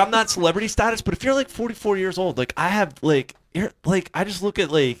know. Like, I'm not celebrity status, but if you're like 44 years old, like I have, like, you're like, I just look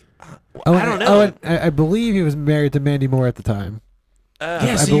at like, I don't know. I believe he was married to Mandy Moore at the time. Yeah,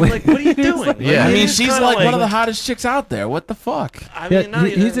 I see, believe- like, what are you doing? Like, Yeah. I mean, it's she's kinda like one of the hottest chicks out there. What the fuck? I Yeah, mean, not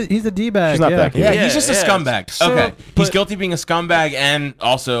he's even- a d-bag. She's not yeah. that cute. Yeah, Yeah, he's just a yeah. scumbag. So, Okay, he's but- guilty of being a scumbag and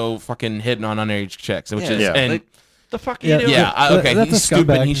also fucking hitting on underage chicks, which Yeah. is Yeah. and like, the fuck are Yeah, you doing? yeah, okay, that's a he's stupid.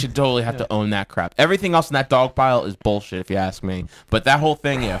 scumbag. He should totally have to own that crap. Everything else in that dog pile is bullshit, if you ask me. But that whole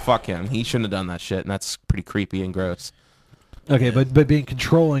thing, yeah, fuck him. He shouldn't have done that shit, and that's pretty creepy and gross. Okay, but being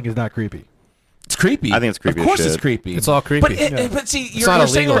controlling is not creepy. It's creepy. I think it's creepy Of as course, it's shit. creepy. It's all creepy. But see, you're not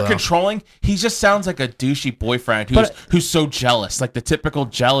saying illegal, we're though. controlling. He just sounds like a douchey boyfriend who's so jealous, like the typical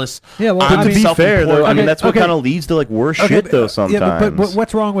jealous. Yeah, well, I'm I To mean, be fair, though, I Okay, mean that's what okay. kind of leads to like worse Okay, shit, though. yeah, Sometimes. but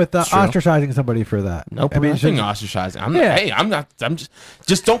what's wrong with true. ostracizing somebody for that? No, I mean, nothing shouldn't- ostracizing. I'm Yeah. not, hey, I'm not. I'm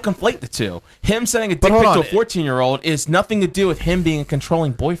just don't conflate the two. Him sending a dick hold pic to on. a 14-year-old is nothing to do with him being a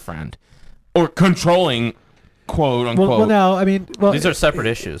controlling boyfriend or controlling, quote unquote. well, no, I mean, well, These are separate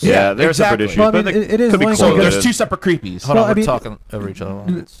issues. yeah, they're exactly. separate issues. Well, I but mean, they it is could be linked so because- there's correlated. two separate creepies. Hold Well, on, I we're mean- talking over each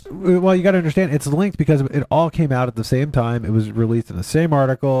other. well, you got to understand, it's linked because it all came out at the same time. It was released in the same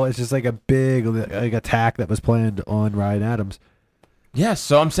article. It's just like a big like attack that was planned on Ryan Adams. Yes,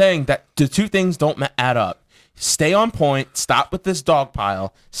 so I'm saying that the two things don't add up. Stay on point. Stop with this dog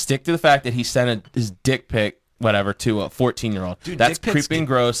pile. Stick to the fact that he sent his dick pic, whatever, to a 14-year-old. Dude, That's dick pics creepy and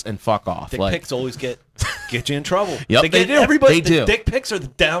gross, and fuck off. Dick like, pics always get you in trouble. Yep, they they get do. Everybody, They do. Dick pics are the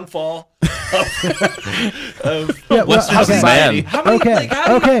downfall of Yeah, Western okay. society. How many, Okay, like,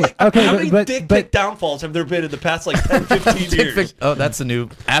 how okay, many, okay, How many but- dick but- pic downfalls have there been in the past like 10, 15 years? Oh, that's a new.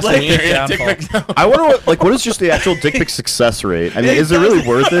 ask like, me. Yeah, downfall. dick pic- I wonder what is just the actual dick pic success rate? I mean, is it really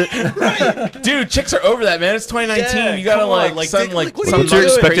worth it? Dude, chicks are over that, man. It's 2019. Yeah, you gotta come on, like, like, send dick- like like, what are some you What's your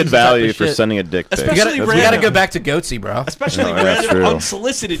doing? expected crazy type of value for shit. sending a dick pic? Especially We random. gotta go back to Goatsy, bro. Especially No, that's random true.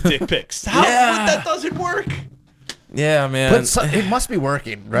 unsolicited dick pics. How that doesn't work? Yeah, man. But it must be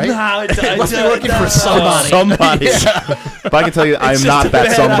working, right? No, it must be working for somebody. Somebody. But I can tell you, I am just not a that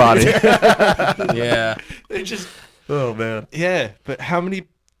bad somebody. yeah. They just. Oh man. Yeah, but how many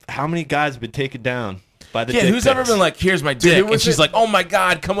guys have been taken down? by the Yeah, dick who's ever pics. been like, here's my dick, and was she's it? like, oh my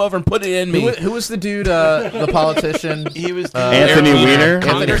god, come over and put it in me. Who was the dude? The politician. He was Anthony Aaron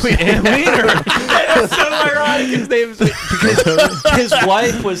Weiner. And Wiener. That's so ironic. His name is because his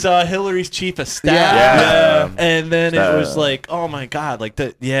wife was Hillary's chief of staff. Yeah. And then it was like, oh my god, like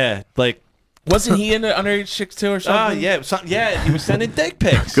like Wasn't he into underage chicks too or something? yeah, it was he was sending dick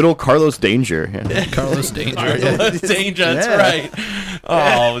pics. Good old Carlos Danger. Yeah. Carlos Danger. Carlos Danger, that's Yeah. right.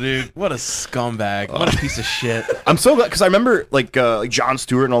 Oh, dude, what a scumbag! What a piece of shit. I'm so glad because I remember like Jon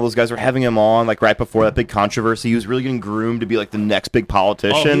Stewart and all those guys were having him on like right before that big controversy. He was really getting groomed to be like the next big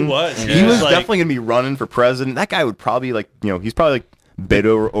politician. Oh, he was. He Yeah. was Like- definitely gonna be running for president. That guy would probably like he's probably like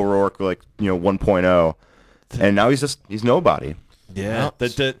Beto O'Rourke like 1.0, and now he's nobody. Yeah, Well,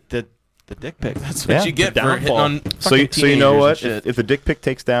 the dick pic. That's what Yeah. you get for hitting Downfall. on So you fucking know teenagers what? and shit. If the dick pic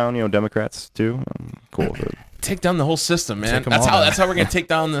takes down Democrats too, I'm cool with it. Take down the whole system, man. Take 'em That's all how. down. That's how we're gonna take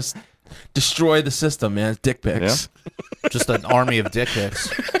down this, destroy the system, man. Dick pics. Just an army of dick pics.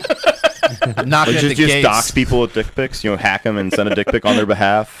 Knocking Like, at the just gates. dox people with dick pics, hack them and send a dick pic on their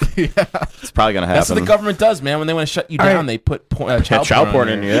behalf. Yeah, it's probably gonna happen. That's what the government does, man. When they want to shut you All down, right. they put Child porn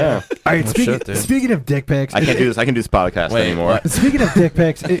in, yeah. All right, shit, dude. speaking of dick pics, I can't do this. I can do this podcast Wait, anymore. what? speaking of dick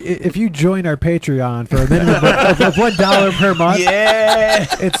pics, if you join our Patreon for a minimum of $1 per month, Yeah,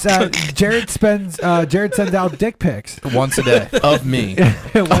 it's Jared sends out dick pics. Once a day. of me.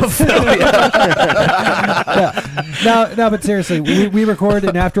 No, but seriously, we record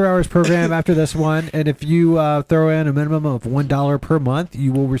an after-hours program after this one, and if you throw in a minimum of $1 per month,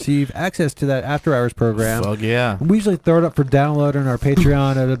 you will receive access to that after-hours program. Fuck yeah. We usually throw it up for download on our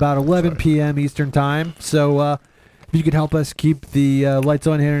Patreon at about 11 p.m. Eastern Time. So if you could help us keep the lights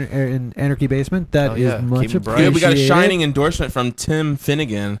on here in Anarchy Basement, that Hell is yeah. much Keep 'em bright. appreciated. Dude, we got a shining endorsement from Tim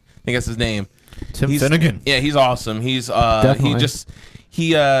Finnegan. I think that's his name. Tim He's- Finnegan. Yeah, he's awesome. He's Definitely.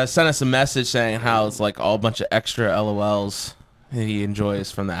 he sent us a message saying how it's like all a bunch of extra LOLs that he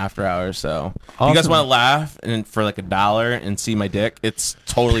enjoys from the after hours. So if you guys Awesome. want to laugh and for like $1 and see my dick, it's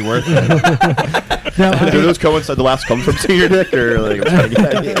totally worth it. Now, Do those coincide? The laughs come from seeing your dick, or like? I'm trying to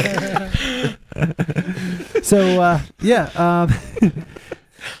get at so yeah.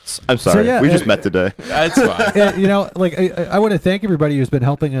 I'm sorry. yeah, we just met today. That's fine. Like I want to thank everybody who's been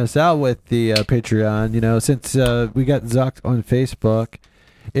helping us out with the Patreon. Since we got Zucked on Facebook,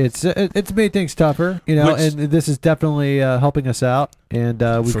 it's made things tougher. Which- and this is definitely helping us out. And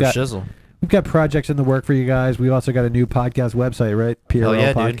we've For got shizzle. we've got projects in the work for you guys. We've also got a new podcast website, right? PRL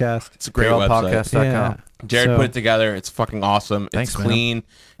yeah, dude. podcast. It's a great website. ParallelPodcast.com. Yeah. Jared So- put it together. It's fucking awesome. Thanks, it's man. clean.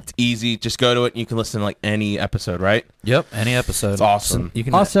 It's easy. Just go to it and you can listen to like any episode, right? Yep. Any episode. It's awesome. You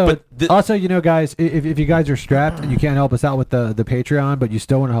can Also, But guys, if you guys are strapped and you can't help us out with the Patreon, but you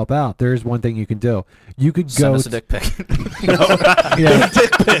still want to help out, there's one thing you can do. You could send go. us a dick pic. Yeah,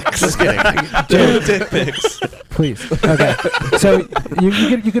 Just kidding. Dick pics. please. Okay. So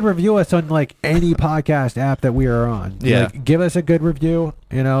you can review us on like any podcast app that we are on. Yeah. Like, give us a good review,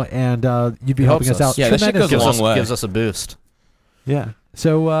 and you'd be It helping helps us us. out. Yeah, that shit goes a tremendously. long way. Gives us a boost. Yeah.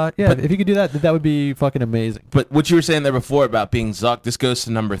 So But- if you could do that, that would be fucking amazing. But what you were saying there before about being Zuck, this goes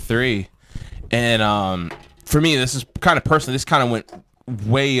to number 3. And for me, this is kind of personal. This kind of went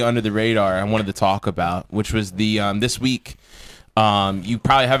way under the radar. I wanted to talk about, which was the this week. You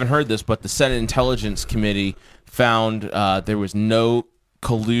probably haven't heard this, but the Senate Intelligence Committee found there was no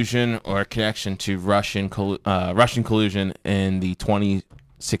collusion or connection to Russian collusion in the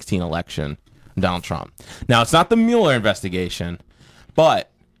 2016 election, Donald Trump. Now, it's not the Mueller investigation, but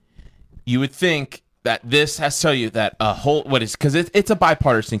you would think that this has to tell you that because it's a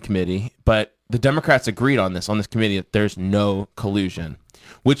bipartisan committee, but the Democrats agreed on this committee that there's no collusion,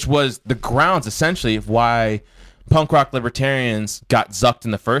 which was the grounds essentially of why punk rock libertarians got zucked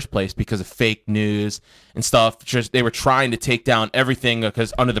in the first place because of fake news and stuff. Just they were trying to take down everything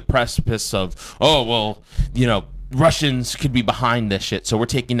because under the precipice of Russians could be behind this shit, so we're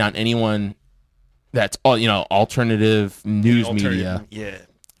taking down anyone that's alternative news media. Yeah.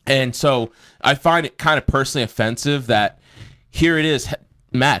 And so I find it kind of personally offensive that here it is.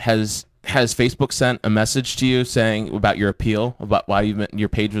 Matt, has Facebook sent a message to you saying about your appeal, about why your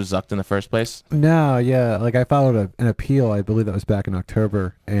page was zucked in the first place? No, yeah, like I filed an appeal. I believe that was back in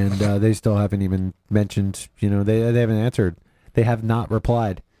October, and they still haven't even mentioned. They haven't answered. They have not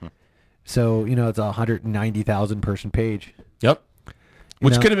replied. So it's a 190,000 person page. Yep.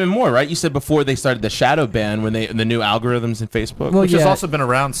 Which know? could have been more, right? You said before they started the shadow ban when the new algorithms in Facebook. Well, Which has yeah. also been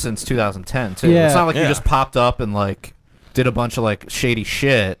around since 2010 too. Yeah. It's not like Yeah. you just popped up and like did a bunch of like shady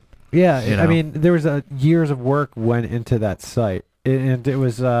shit. Yeah, You I know? mean, there was years of work went into that site, and it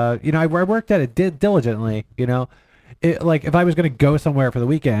was, I worked at it diligently. Like if I was going to go somewhere for the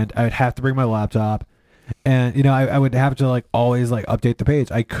weekend, I would have to bring my laptop, And I would have to like always like update the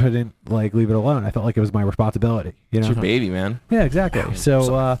page. I couldn't like leave it alone. I felt like it was my responsibility. It's your baby, man. Yeah, exactly.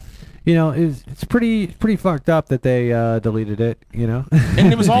 So it's pretty fucked up that they deleted it.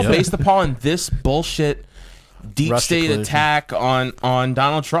 And it was all based upon this bullshit deep Russia state collusion. attack on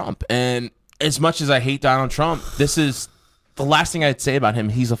Donald Trump. And as much as I hate Donald Trump, this is the last thing I'd say about him.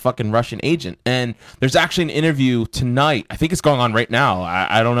 He's a fucking Russian agent. And there's actually an interview tonight. I think it's going on right now.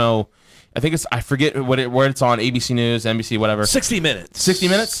 I don't know. I think I forget where it's on, ABC News, NBC, whatever. 60 minutes. 60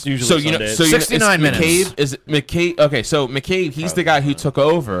 minutes? Usually so Sundays. 69 minutes. McCabe, is it McCabe? Okay, so McCabe, he's the guy who took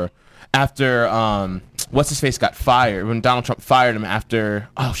over after what's his face got fired when Donald Trump fired him after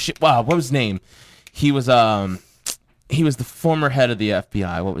what was his name? He was the former head of the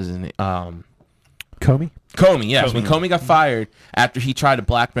FBI. What was his name? Comey. Comey, yes. When Comey got fired after he tried to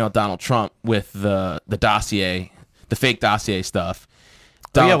blackmail Donald Trump with the dossier, the fake dossier stuff.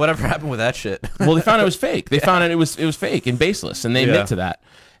 Oh, yeah, whatever happened with that shit? Well, they found it was fake. They found it was fake and baseless, and they admit to that.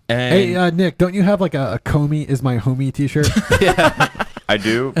 And Hey, Nick, don't you have like a Comey is my homie T-shirt? I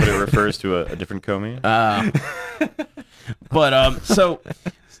do, but it refers to a different Comey. But so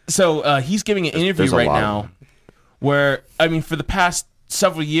he's giving an interview there's a right lot of now them. where for the past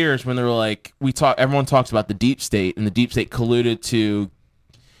several years when they were like everyone talks about the deep state, and the deep state colluded to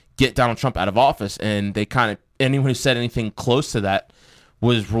get Donald Trump out of office, and they kind of anyone who said anything close to that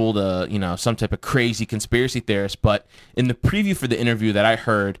was ruled some type of crazy conspiracy theorist. But in the preview for the interview that I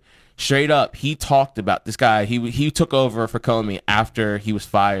heard, straight up, he talked about this guy. He took over for Comey after he was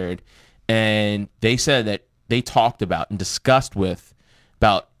fired, and they said that they talked about and discussed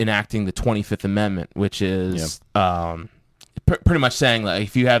about enacting the 25th Amendment, which is pretty much saying like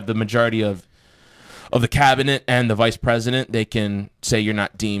if you have the majority of the cabinet and the vice president, they can say you're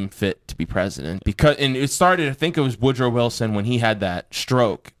not deemed fit to be president. And it started, I think it was Woodrow Wilson when he had that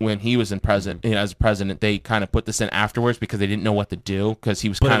stroke when he was as president. They kind of put this in afterwards because they didn't know what to do because he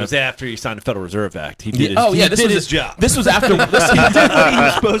was But kind it was of after he signed the Federal Reserve Act. He did his job. This was after. He did what he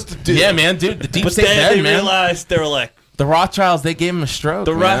was supposed to do. Yeah, man, dude. The deep But state then head, they man. realized they were like, The Rothschilds, they gave him a stroke.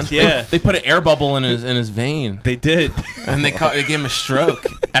 The man. Roths- yeah. They put an air bubble in his vein, they did. and they gave him a stroke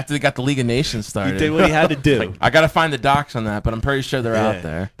after they got the League of Nations He started. did what he had to do. I gotta find the docs on that, but I'm pretty sure they're out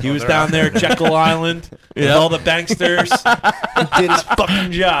there. He was down there, Jekyll Island, with all the banksters. He did his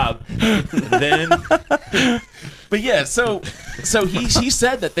fucking job. And then, But yeah, so he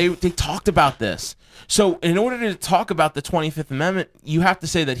said that they talked about this. So in order to talk about the 25th Amendment, you have to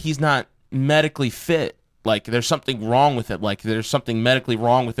say that he's not medically fit. Like there's something wrong with it. Like there's something medically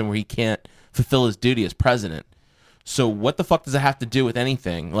wrong with him where he can't fulfill his duty as president. So what the fuck does it have to do with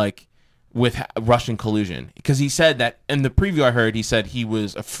anything? Like with Russian collusion? Because he said that in the preview I heard, he said he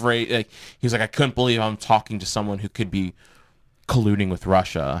was afraid. Like he was like, I couldn't believe I'm talking to someone who could be colluding with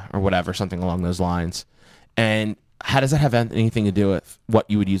Russia or whatever, something along those lines. And how does that have anything to do with what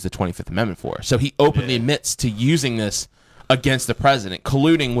you would use the 25th Amendment for? So he openly admits to using this against the president,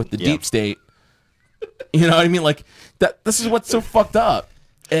 colluding with the deep state. You know what I mean? Like that. This is what's so fucked up.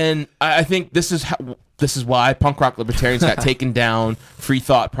 And I think this is why punk rock libertarians got taken down. Free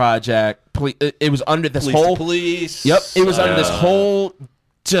Thought Project. It was under this whole police. Yep. It was under this whole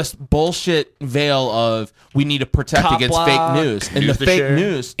just bullshit veil of we need to protect Cop against block, fake news and the fake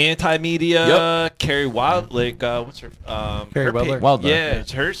news. Anti-media. Carrie Wild, what's her? Carrie Wilder? Wilder. Yeah,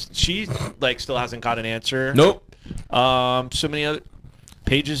 it's hers. She still hasn't got an answer. Nope. So many other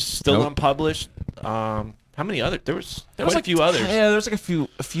pages still unpublished. How many other? There was like a few others. Yeah, there was like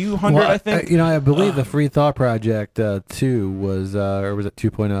a few hundred, I think. I believe the Free Thought Project 2 was, or was it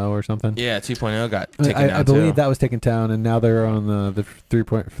 2.0 or something? Yeah, 2.0 got taken down I believe too. that was taken down, and now they're on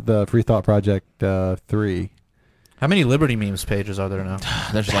the Free Thought Project 3. How many Liberty memes pages are there now?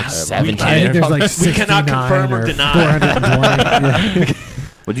 There's like I 17. I think there's like We cannot 69 confirm or deny. 420. Yeah.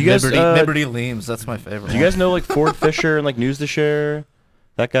 But do you guys Liberty memes, that's my favorite. do you guys know like Ford Fisher and like News to Share?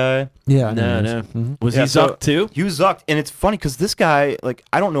 That guy? Yeah, I know No, this. no. Mhm. Was Yeah, he so- zucked too? He was zucked, and it's funny because this guy, like,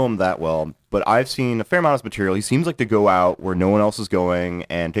 I don't know him that well, but I've seen a fair amount of his material. He seems like to go out where no one else is going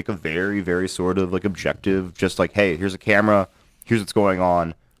and take a very, very sort of like objective, just like, hey, here's a camera, here's what's going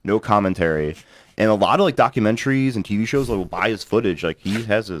on, no commentary. And a lot of like documentaries and TV shows like, will buy his footage. Like he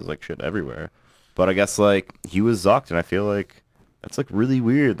has his like shit everywhere. But I guess like he was zucked, and I feel like that's like really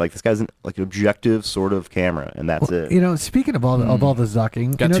weird. Like this guy's like an objective sort of camera, and that's it. Speaking of all the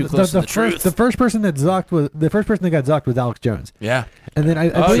zucking, Got too close to the truth. the first person that got zucked was Alex Jones. Yeah. And then I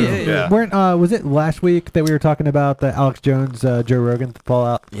Oh, believe yeah. weren't was it last week that we were talking about the Alex Jones Joe Rogan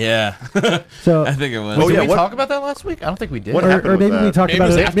fallout? Yeah. So I think it was. Oh, Did yeah, we what- talk about that last week? I don't think we did. What or, happened or with maybe we that? talked Maybe about it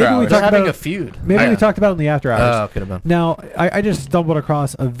was it. after Maybe we hours. They're talked having about a feud. maybe I- we talked about it in the after hours. Oh, could have been. Now, I just stumbled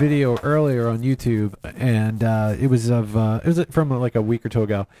across a video earlier on YouTube, and it was from like a week or two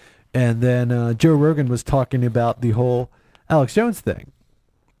ago, and then Joe Rogan was talking about the whole Alex Jones thing,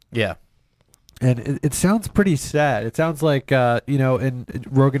 Yeah. and it sounds pretty sad. It sounds like and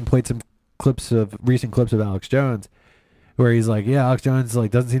Rogan played some recent clips of Alex Jones, where he's like, yeah, Alex Jones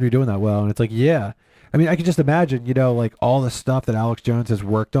like doesn't seem to be doing that well, and it's like, yeah, I mean, I can just imagine, like all the stuff that Alex Jones has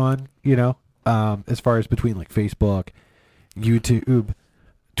worked on, as far as between like Facebook, YouTube,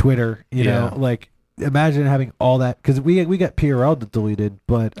 Twitter, Yeah. like imagine having all that, because we got PRL deleted,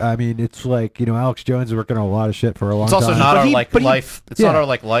 but I mean, it's like Alex Jones is working on a lot of shit for a long It's time. also not But our he- like but he- life. It's Yeah. not our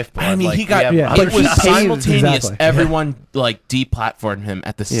like lifeblood. I mean, like, he got. we yeah, have but It other was he stuff. simultaneous. Exactly. Everyone like deplatformed him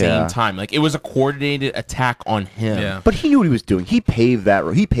at the same Yeah. time. Like it was a coordinated attack on him. Yeah. But he knew what he was doing. He paved that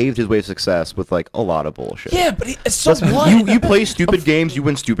road. He paved his way to success with like a lot of bullshit. Yeah, but so Listen, what? you play stupid games, you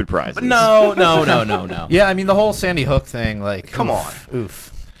win stupid prizes. No. Yeah, I mean the whole Sandy Hook thing. Like, Come oof, oof.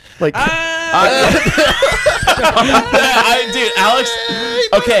 Like, Dude, Alex.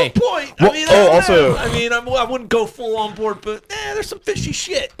 Okay. Point. Well, I mean, oh, also- I mean, I wouldn't go full on board, but there's some fishy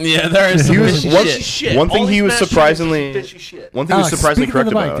shit. Yeah, there is He some was- fishy once- shit. Shit. One thing All he these was mass shootings surprisingly- is fishy shit. one thing he was Alex, surprisingly speak correct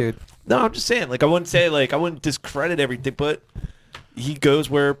into the mic, about. dude. No, I'm just saying. Like, I wouldn't say I wouldn't discredit everything, but he goes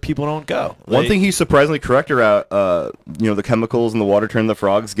where people don't go. One Like, thing he's surprisingly correct about, the chemicals in the water turn the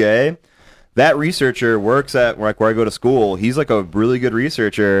frogs gay. That researcher works at like where I go to school. He's like a really good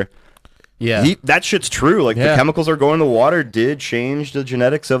researcher. Yeah. That shit's true. Like the Yeah. chemicals that are going in the water did change the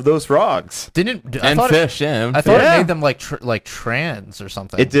genetics of those frogs. Didn't I And thought fish, yeah. I thought Yeah. it made them like trans or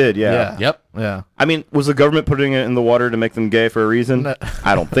something. It did, yeah. Yep. Yeah. I mean, was the government putting it in the water to make them gay for a reason? No.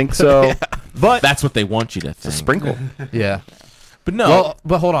 I don't think so. But That's what they want you to it's a think. sprinkle. Yeah. But no. Well,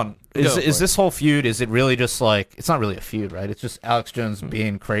 but hold on. Is Go for is it. this whole feud? Is it really just like it's not really a feud, right? It's just Alex Jones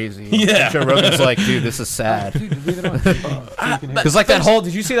being crazy. Yeah. And Joe Rogan's like, dude, this is sad. Because like that whole,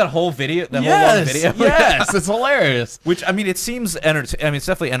 did you see that whole video? That whole long video. Yes, it's hilarious. Which I mean, it seems I mean, it's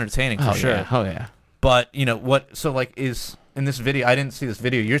definitely entertaining for sure. Yeah. Oh yeah. But what? So like, is in this video? I didn't see this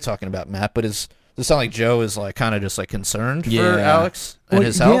video you're talking about, Matt. But does it sound like Joe is like kind of just like concerned for Yeah. Alex and Well,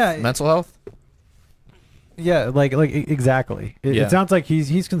 his health, yeah. mental health? Yeah, exactly. Yeah. It sounds like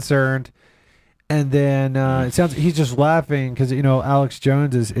he's concerned, and then it sounds he's just laughing because Alex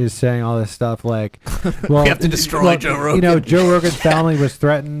Jones is saying all this stuff like, well, We have to destroy Joe Rogan. Joe Rogan's family was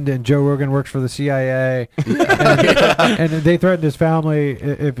threatened, and Joe Rogan works for the CIA, and they threatened his family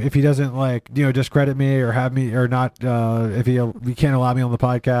if he doesn't discredit me or have me or not if he can't allow me on the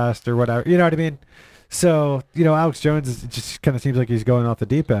podcast or whatever. You know what I mean? So Alex Jones just kind of seems like he's going off the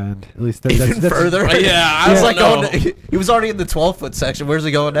deep end. At least that's further. Yeah, I He was don't like know. going. He was already in the 12-foot section. Where's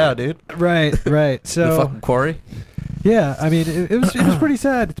he going now, dude? right. The So fucking quarry. yeah, I mean, it was pretty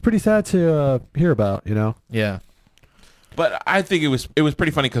sad. It's pretty sad to hear about. Yeah. But I think it was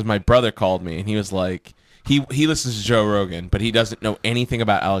pretty funny because my brother called me and he was like, he listens to Joe Rogan, but he doesn't know anything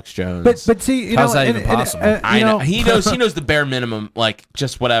about Alex Jones. But see, How's that even possible? I know he knows the bare minimum, like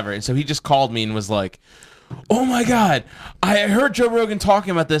just whatever. And so he just called me and was like, "Oh my God, I heard Joe Rogan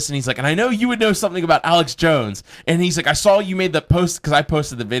talking about this," and he's like, "And I know you would know something about Alex Jones." And he's like, "I saw you made the post because I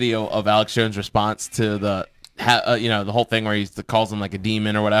posted the video of Alex Jones' response to the." The whole thing where he calls him like a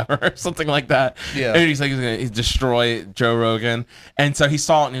demon or whatever, or something like that. Yeah. And he's like, he's gonna destroy Joe Rogan. And so he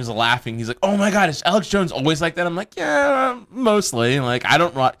saw it and he was laughing. He's like, "Oh my God, is Alex Jones always like that?" I'm like, "Yeah, mostly." Like, I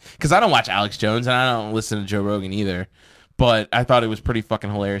don't watch Alex Jones and I don't listen to Joe Rogan either. But I thought it was pretty fucking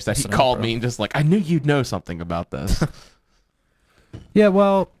hilarious that he Listen up, called bro. me and just like, "I knew you'd know something about this." Yeah,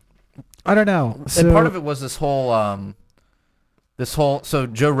 well, I don't know. So, And part of it was this whole so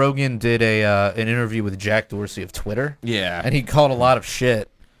Joe Rogan did an interview with Jack Dorsey of Twitter, Yeah. and he called a lot of shit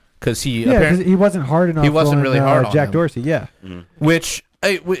because he yeah, 'cause apparently, he wasn't hard enough. wasn't on, really hard on Jack him. Dorsey. Yeah, which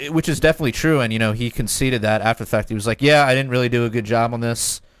is definitely true, and he conceded that after the fact. He was like, "Yeah, I didn't really do a good job on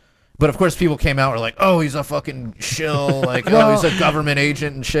this." But of course, people came out and were like, "Oh, he's a fucking shill," like, "Oh, he's a government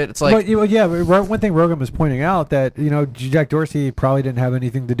agent and shit." It's like, but one thing Rogan was pointing out that Jack Dorsey probably didn't have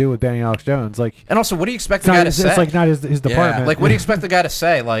anything to do with banning Alex Jones. Like, and also, what do you expect it's, the guy not, to it's, say? it's like not his department. Like, what do you expect the guy to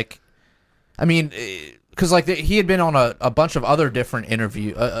say? Like, I mean, because like he had been on a bunch of other different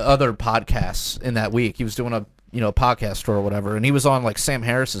other podcasts in that week. He was doing a podcast tour or whatever, and he was on like Sam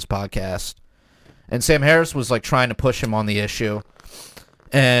Harris's podcast, and Sam Harris was like trying to push him on the issue,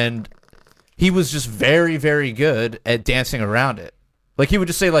 and he was just very, very good at dancing around it. Like he would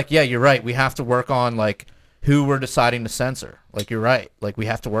just say like, "Yeah, you're right. We have to work on like who we're deciding to censor. Like, you're right. Like, we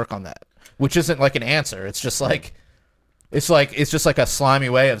have to work on that, which isn't like an answer. It's just like, it's just like a slimy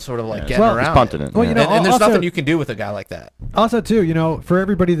way of sort of like getting Well, around It's punting it. it. Well, yeah. you know, And there's also- nothing you can do with a guy like that. Also, too, you know, for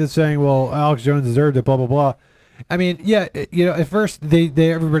everybody that's saying, well, Alex Jones deserved it, blah, blah, blah. I mean, yeah, you know, at first they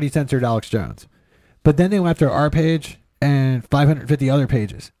everybody censored Alex Jones. But then they went after our page and 550 other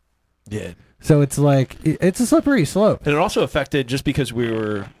pages. Yeah. So it's like, it's a slippery slope. And it also affected just because we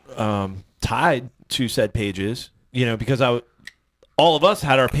were tied to said pages, you know, because all of us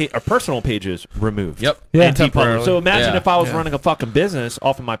had our personal pages removed. Yep. Yeah. And public. Temporarily. So imagine Yeah. if I was Yeah. running a fucking business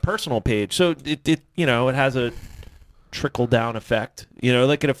off of my personal page. So it you know, it has a trickle down effect. You know,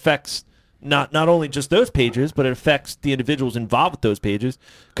 like it affects not only just those pages, but it affects the individuals involved with those pages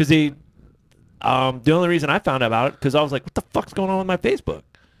because they. The only reason I found out about it because I was like, "What the fuck's going on with my Facebook?"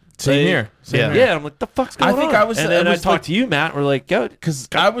 Same here. Same here. Yeah, I'm like, "The fuck's going I on?" think I was- and I then I was talked like- to you, Matt. We're like, "Yo, Because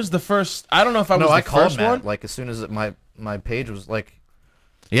I was the first. I don't know if I was No, I the called first Matt. one. Like, as soon as my page was like,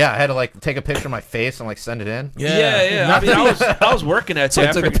 yeah, I had to like take a picture of my face and like send it in. yeah." I mean, I was working at. So I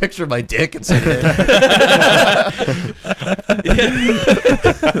took a picture of my dick and sent it in.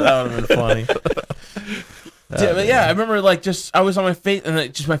 That would have been funny. Yeah, but yeah, I remember like just I was on my face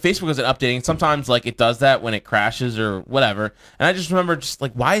and just my Facebook wasn't updating. Sometimes like it does that when it crashes or whatever, and I just remember just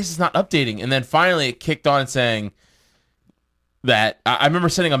like why is this not updating? And then finally it kicked on saying that I remember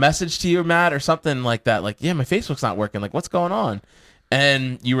sending a message to you, Matt, or something like that. Like, yeah, my Facebook's not working. Like, what's going on?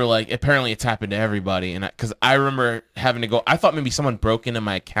 And you were like, apparently it's happened to everybody. And because I remember having to go, I thought maybe someone broke into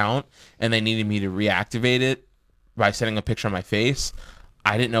my account and they needed me to reactivate it by sending a picture of my face.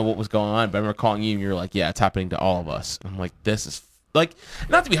 I didn't know what was going on, but I remember calling you and you were like, yeah, it's happening to all of us. I'm like, this is like,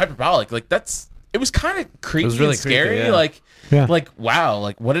 not to be hyperbolic, like it was kind of creepy really and scary. creepy, yeah. Like, Yeah. like, wow,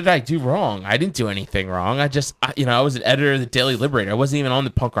 like what did I do wrong? I didn't do anything wrong. I was an editor of the Daily Liberator. I wasn't even on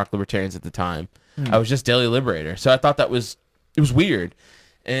the Punk Rock Libertarians at the time. I was just Daily Liberator. So I thought it was weird.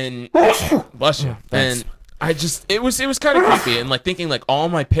 And bless you. And I just it was kind of creepy and like thinking like all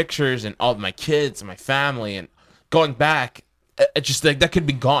my pictures and all of my kids and my family and going back just like that could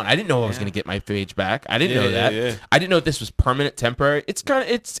be gone. I didn't know I was going to get my page back. I didn't know that. yeah. I didn't know this was permanent, temporary. It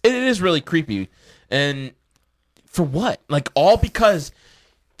is really creepy. And for what? Like all because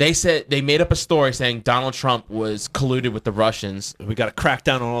they said they made up a story saying Donald Trump was colluded with the Russians We got to crack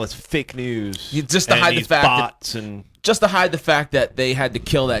down on all this fake news. Just to and hide the these fact that- bots and just to hide the fact that they had to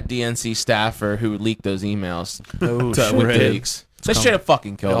kill that DNC staffer who leaked those emails Oh, to shit. WikiLeaks. They straight up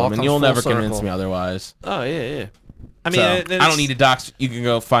fucking killed It all him, and comes you'll full never convince circle. me otherwise. oh yeah. I mean, So, and I don't need to dox. You can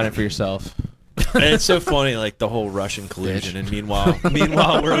go find it for yourself. And it's so funny, like the whole Russian collusion, and meanwhile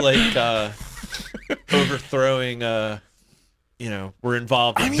we're like overthrowing. We're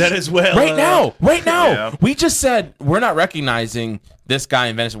involved in Venezuela Right now, Yeah. we just said we're not recognizing this guy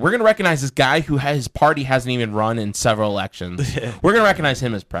in Venezuela. We're going to recognize this guy who his party hasn't even run in several elections. We're going to recognize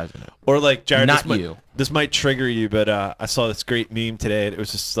him as president. Or like Jared, Not this this might trigger you, but I saw this great meme today. It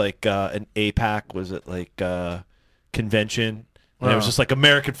was just like an APAC, was it like convention? And it was just like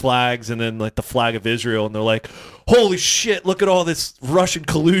American flags and then like the flag of Israel, and they're like, "Holy shit! Look at all this Russian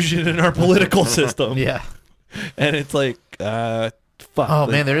collusion in our political system." Yeah. And it's like, fuck. Oh like,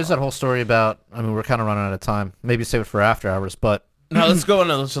 man, there is that whole story about. I mean, we're kind of running out of time. Maybe save it for after hours. But No, let's go on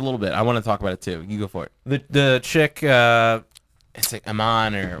just a little bit. I want to talk about it too. You go for it. the chick, It's like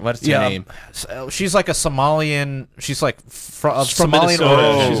Aman or what's her name? she's like a Somalian. She's like of She's from Somalian Minnesota.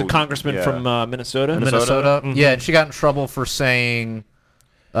 origin. She's a congressman yeah. from Minnesota. Minnesota. Yeah, and she got in trouble for saying,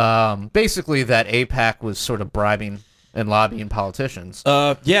 basically that AIPAC was sort of bribing and lobbying politicians.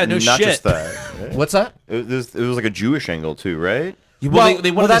 Yeah, no Not shit. just that. Right? What's that? It was like a Jewish angle too, right? Well,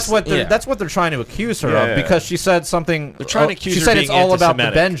 that's what they're that's what they're trying to accuse her Yeah, of yeah. because she said something. They're trying to accuse She her said of it's being all about the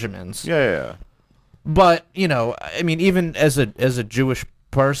anti-Semitic. Benjamins. Yeah. But I mean, even as a Jewish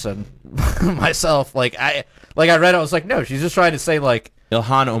person myself, like I read it, I was like, no, she's just trying to say like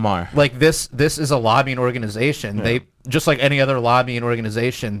Ilhan Omar. this is a lobbying organization. Yeah. They just like any other lobbying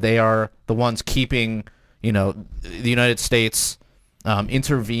organization, they are the ones keeping the United States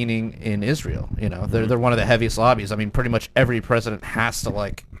intervening in Israel. They're one of the heaviest lobbies. I mean, pretty much every president has to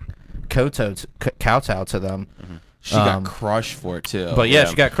like kowtow to them. She got crushed for it too. But yeah,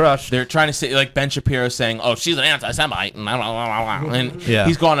 she got crushed. They're trying to say like Ben Shapiro saying, "Oh, she's an anti-Semite," and blah, blah, blah, blah, blah. And Yeah.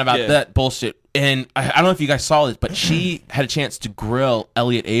 he's going about Yeah. that bullshit. And I don't know if you guys saw this, but she had a chance to grill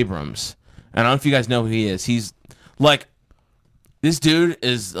Elliot Abrams. And I don't know if you guys know who he is. He's like, this dude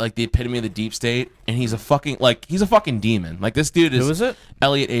is like the epitome of the deep state, and he's a fucking demon. Like this dude is. Who is it?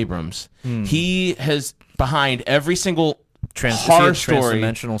 Elliot Abrams. He has behind every single horror story.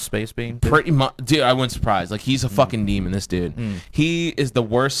 Transdimensional space being. Pretty much, dude. I wasn't surprised. Like, he's a fucking demon. This dude. He is the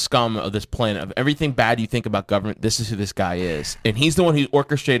worst scum of this planet. Of everything bad you think about government, this is who this guy is. And he's the one who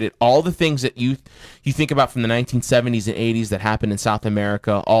orchestrated all the things that you think about from the 1970s and 80s that happened in South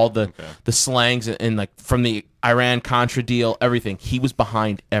America. All the slangs and like from the Iran-Contra deal, everything. He was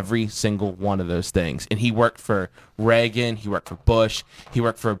behind every single one of those things. And he worked for Reagan. He worked for Bush. He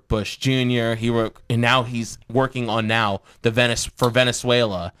worked for Bush Jr. And now he's working on for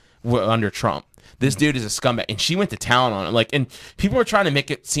Venezuela under Trump. This dude is a scumbag, and she went to town on him. Like, and people were trying to make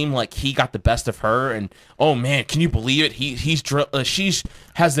it seem like he got the best of her. And oh man, can you believe it? She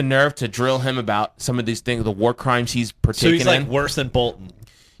has the nerve to drill him about some of these things, the war crimes he's partaking So he's like in. worse than Bolton.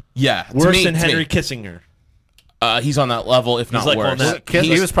 Yeah, Worse than Henry Kissinger. He's on that level, if not like worse. on that-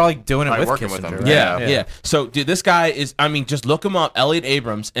 He was probably doing it with working Kissinger. with him. right? Yeah. So, dude, this guy is, I mean, just look him up, Elliot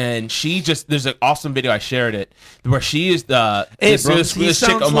Abrams, and there's an awesome video, I shared it, where she is this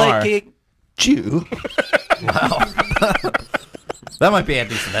chick Omar. a Jew. That might be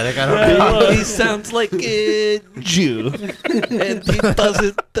anti-Semitic. I don't know. Well, he sounds like a Jew, and he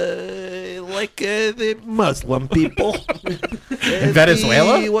doesn't like the Muslim people. In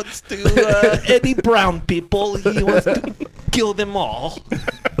Venezuela? He wants to any brown people. He wants to kill them all.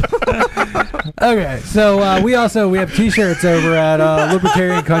 Okay, so we have T-shirts over at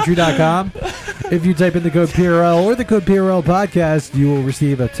libertariancountry.com. If you type in the code PRL or the code PRL podcast, you will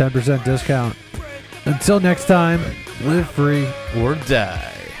receive a 10% discount. Until next time, live free Or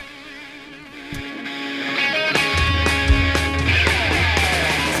die.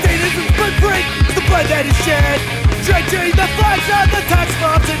 Statism's footprint is the blood that is shed, drenching the flags of the tax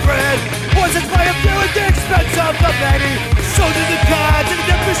bombs in red. Poisons by a few at the expense of the many, sold to the gods and the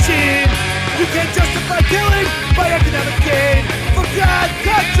death machine. You can't justify killing by economic gain. For God,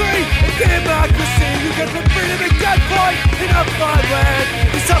 country, and democracy, you get the freedom and gunpoint in a fine land.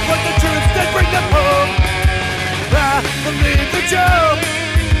 You support the troops, then bring them home. I believe that you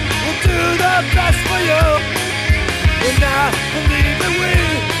will do the best for you. And I believe that we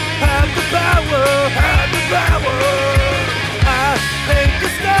have the power, I hate the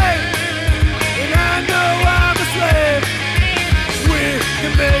state, and I know I'm a slave. We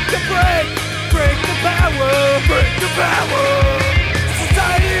can make the break the power.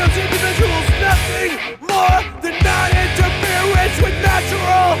 Society owes individuals nothing more than non-interference with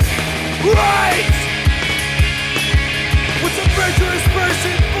natural rights. Once a virtuous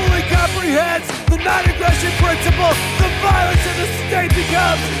person fully comprehends the non-aggression principle, the violence of the state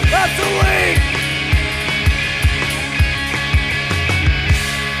becomes obsolete.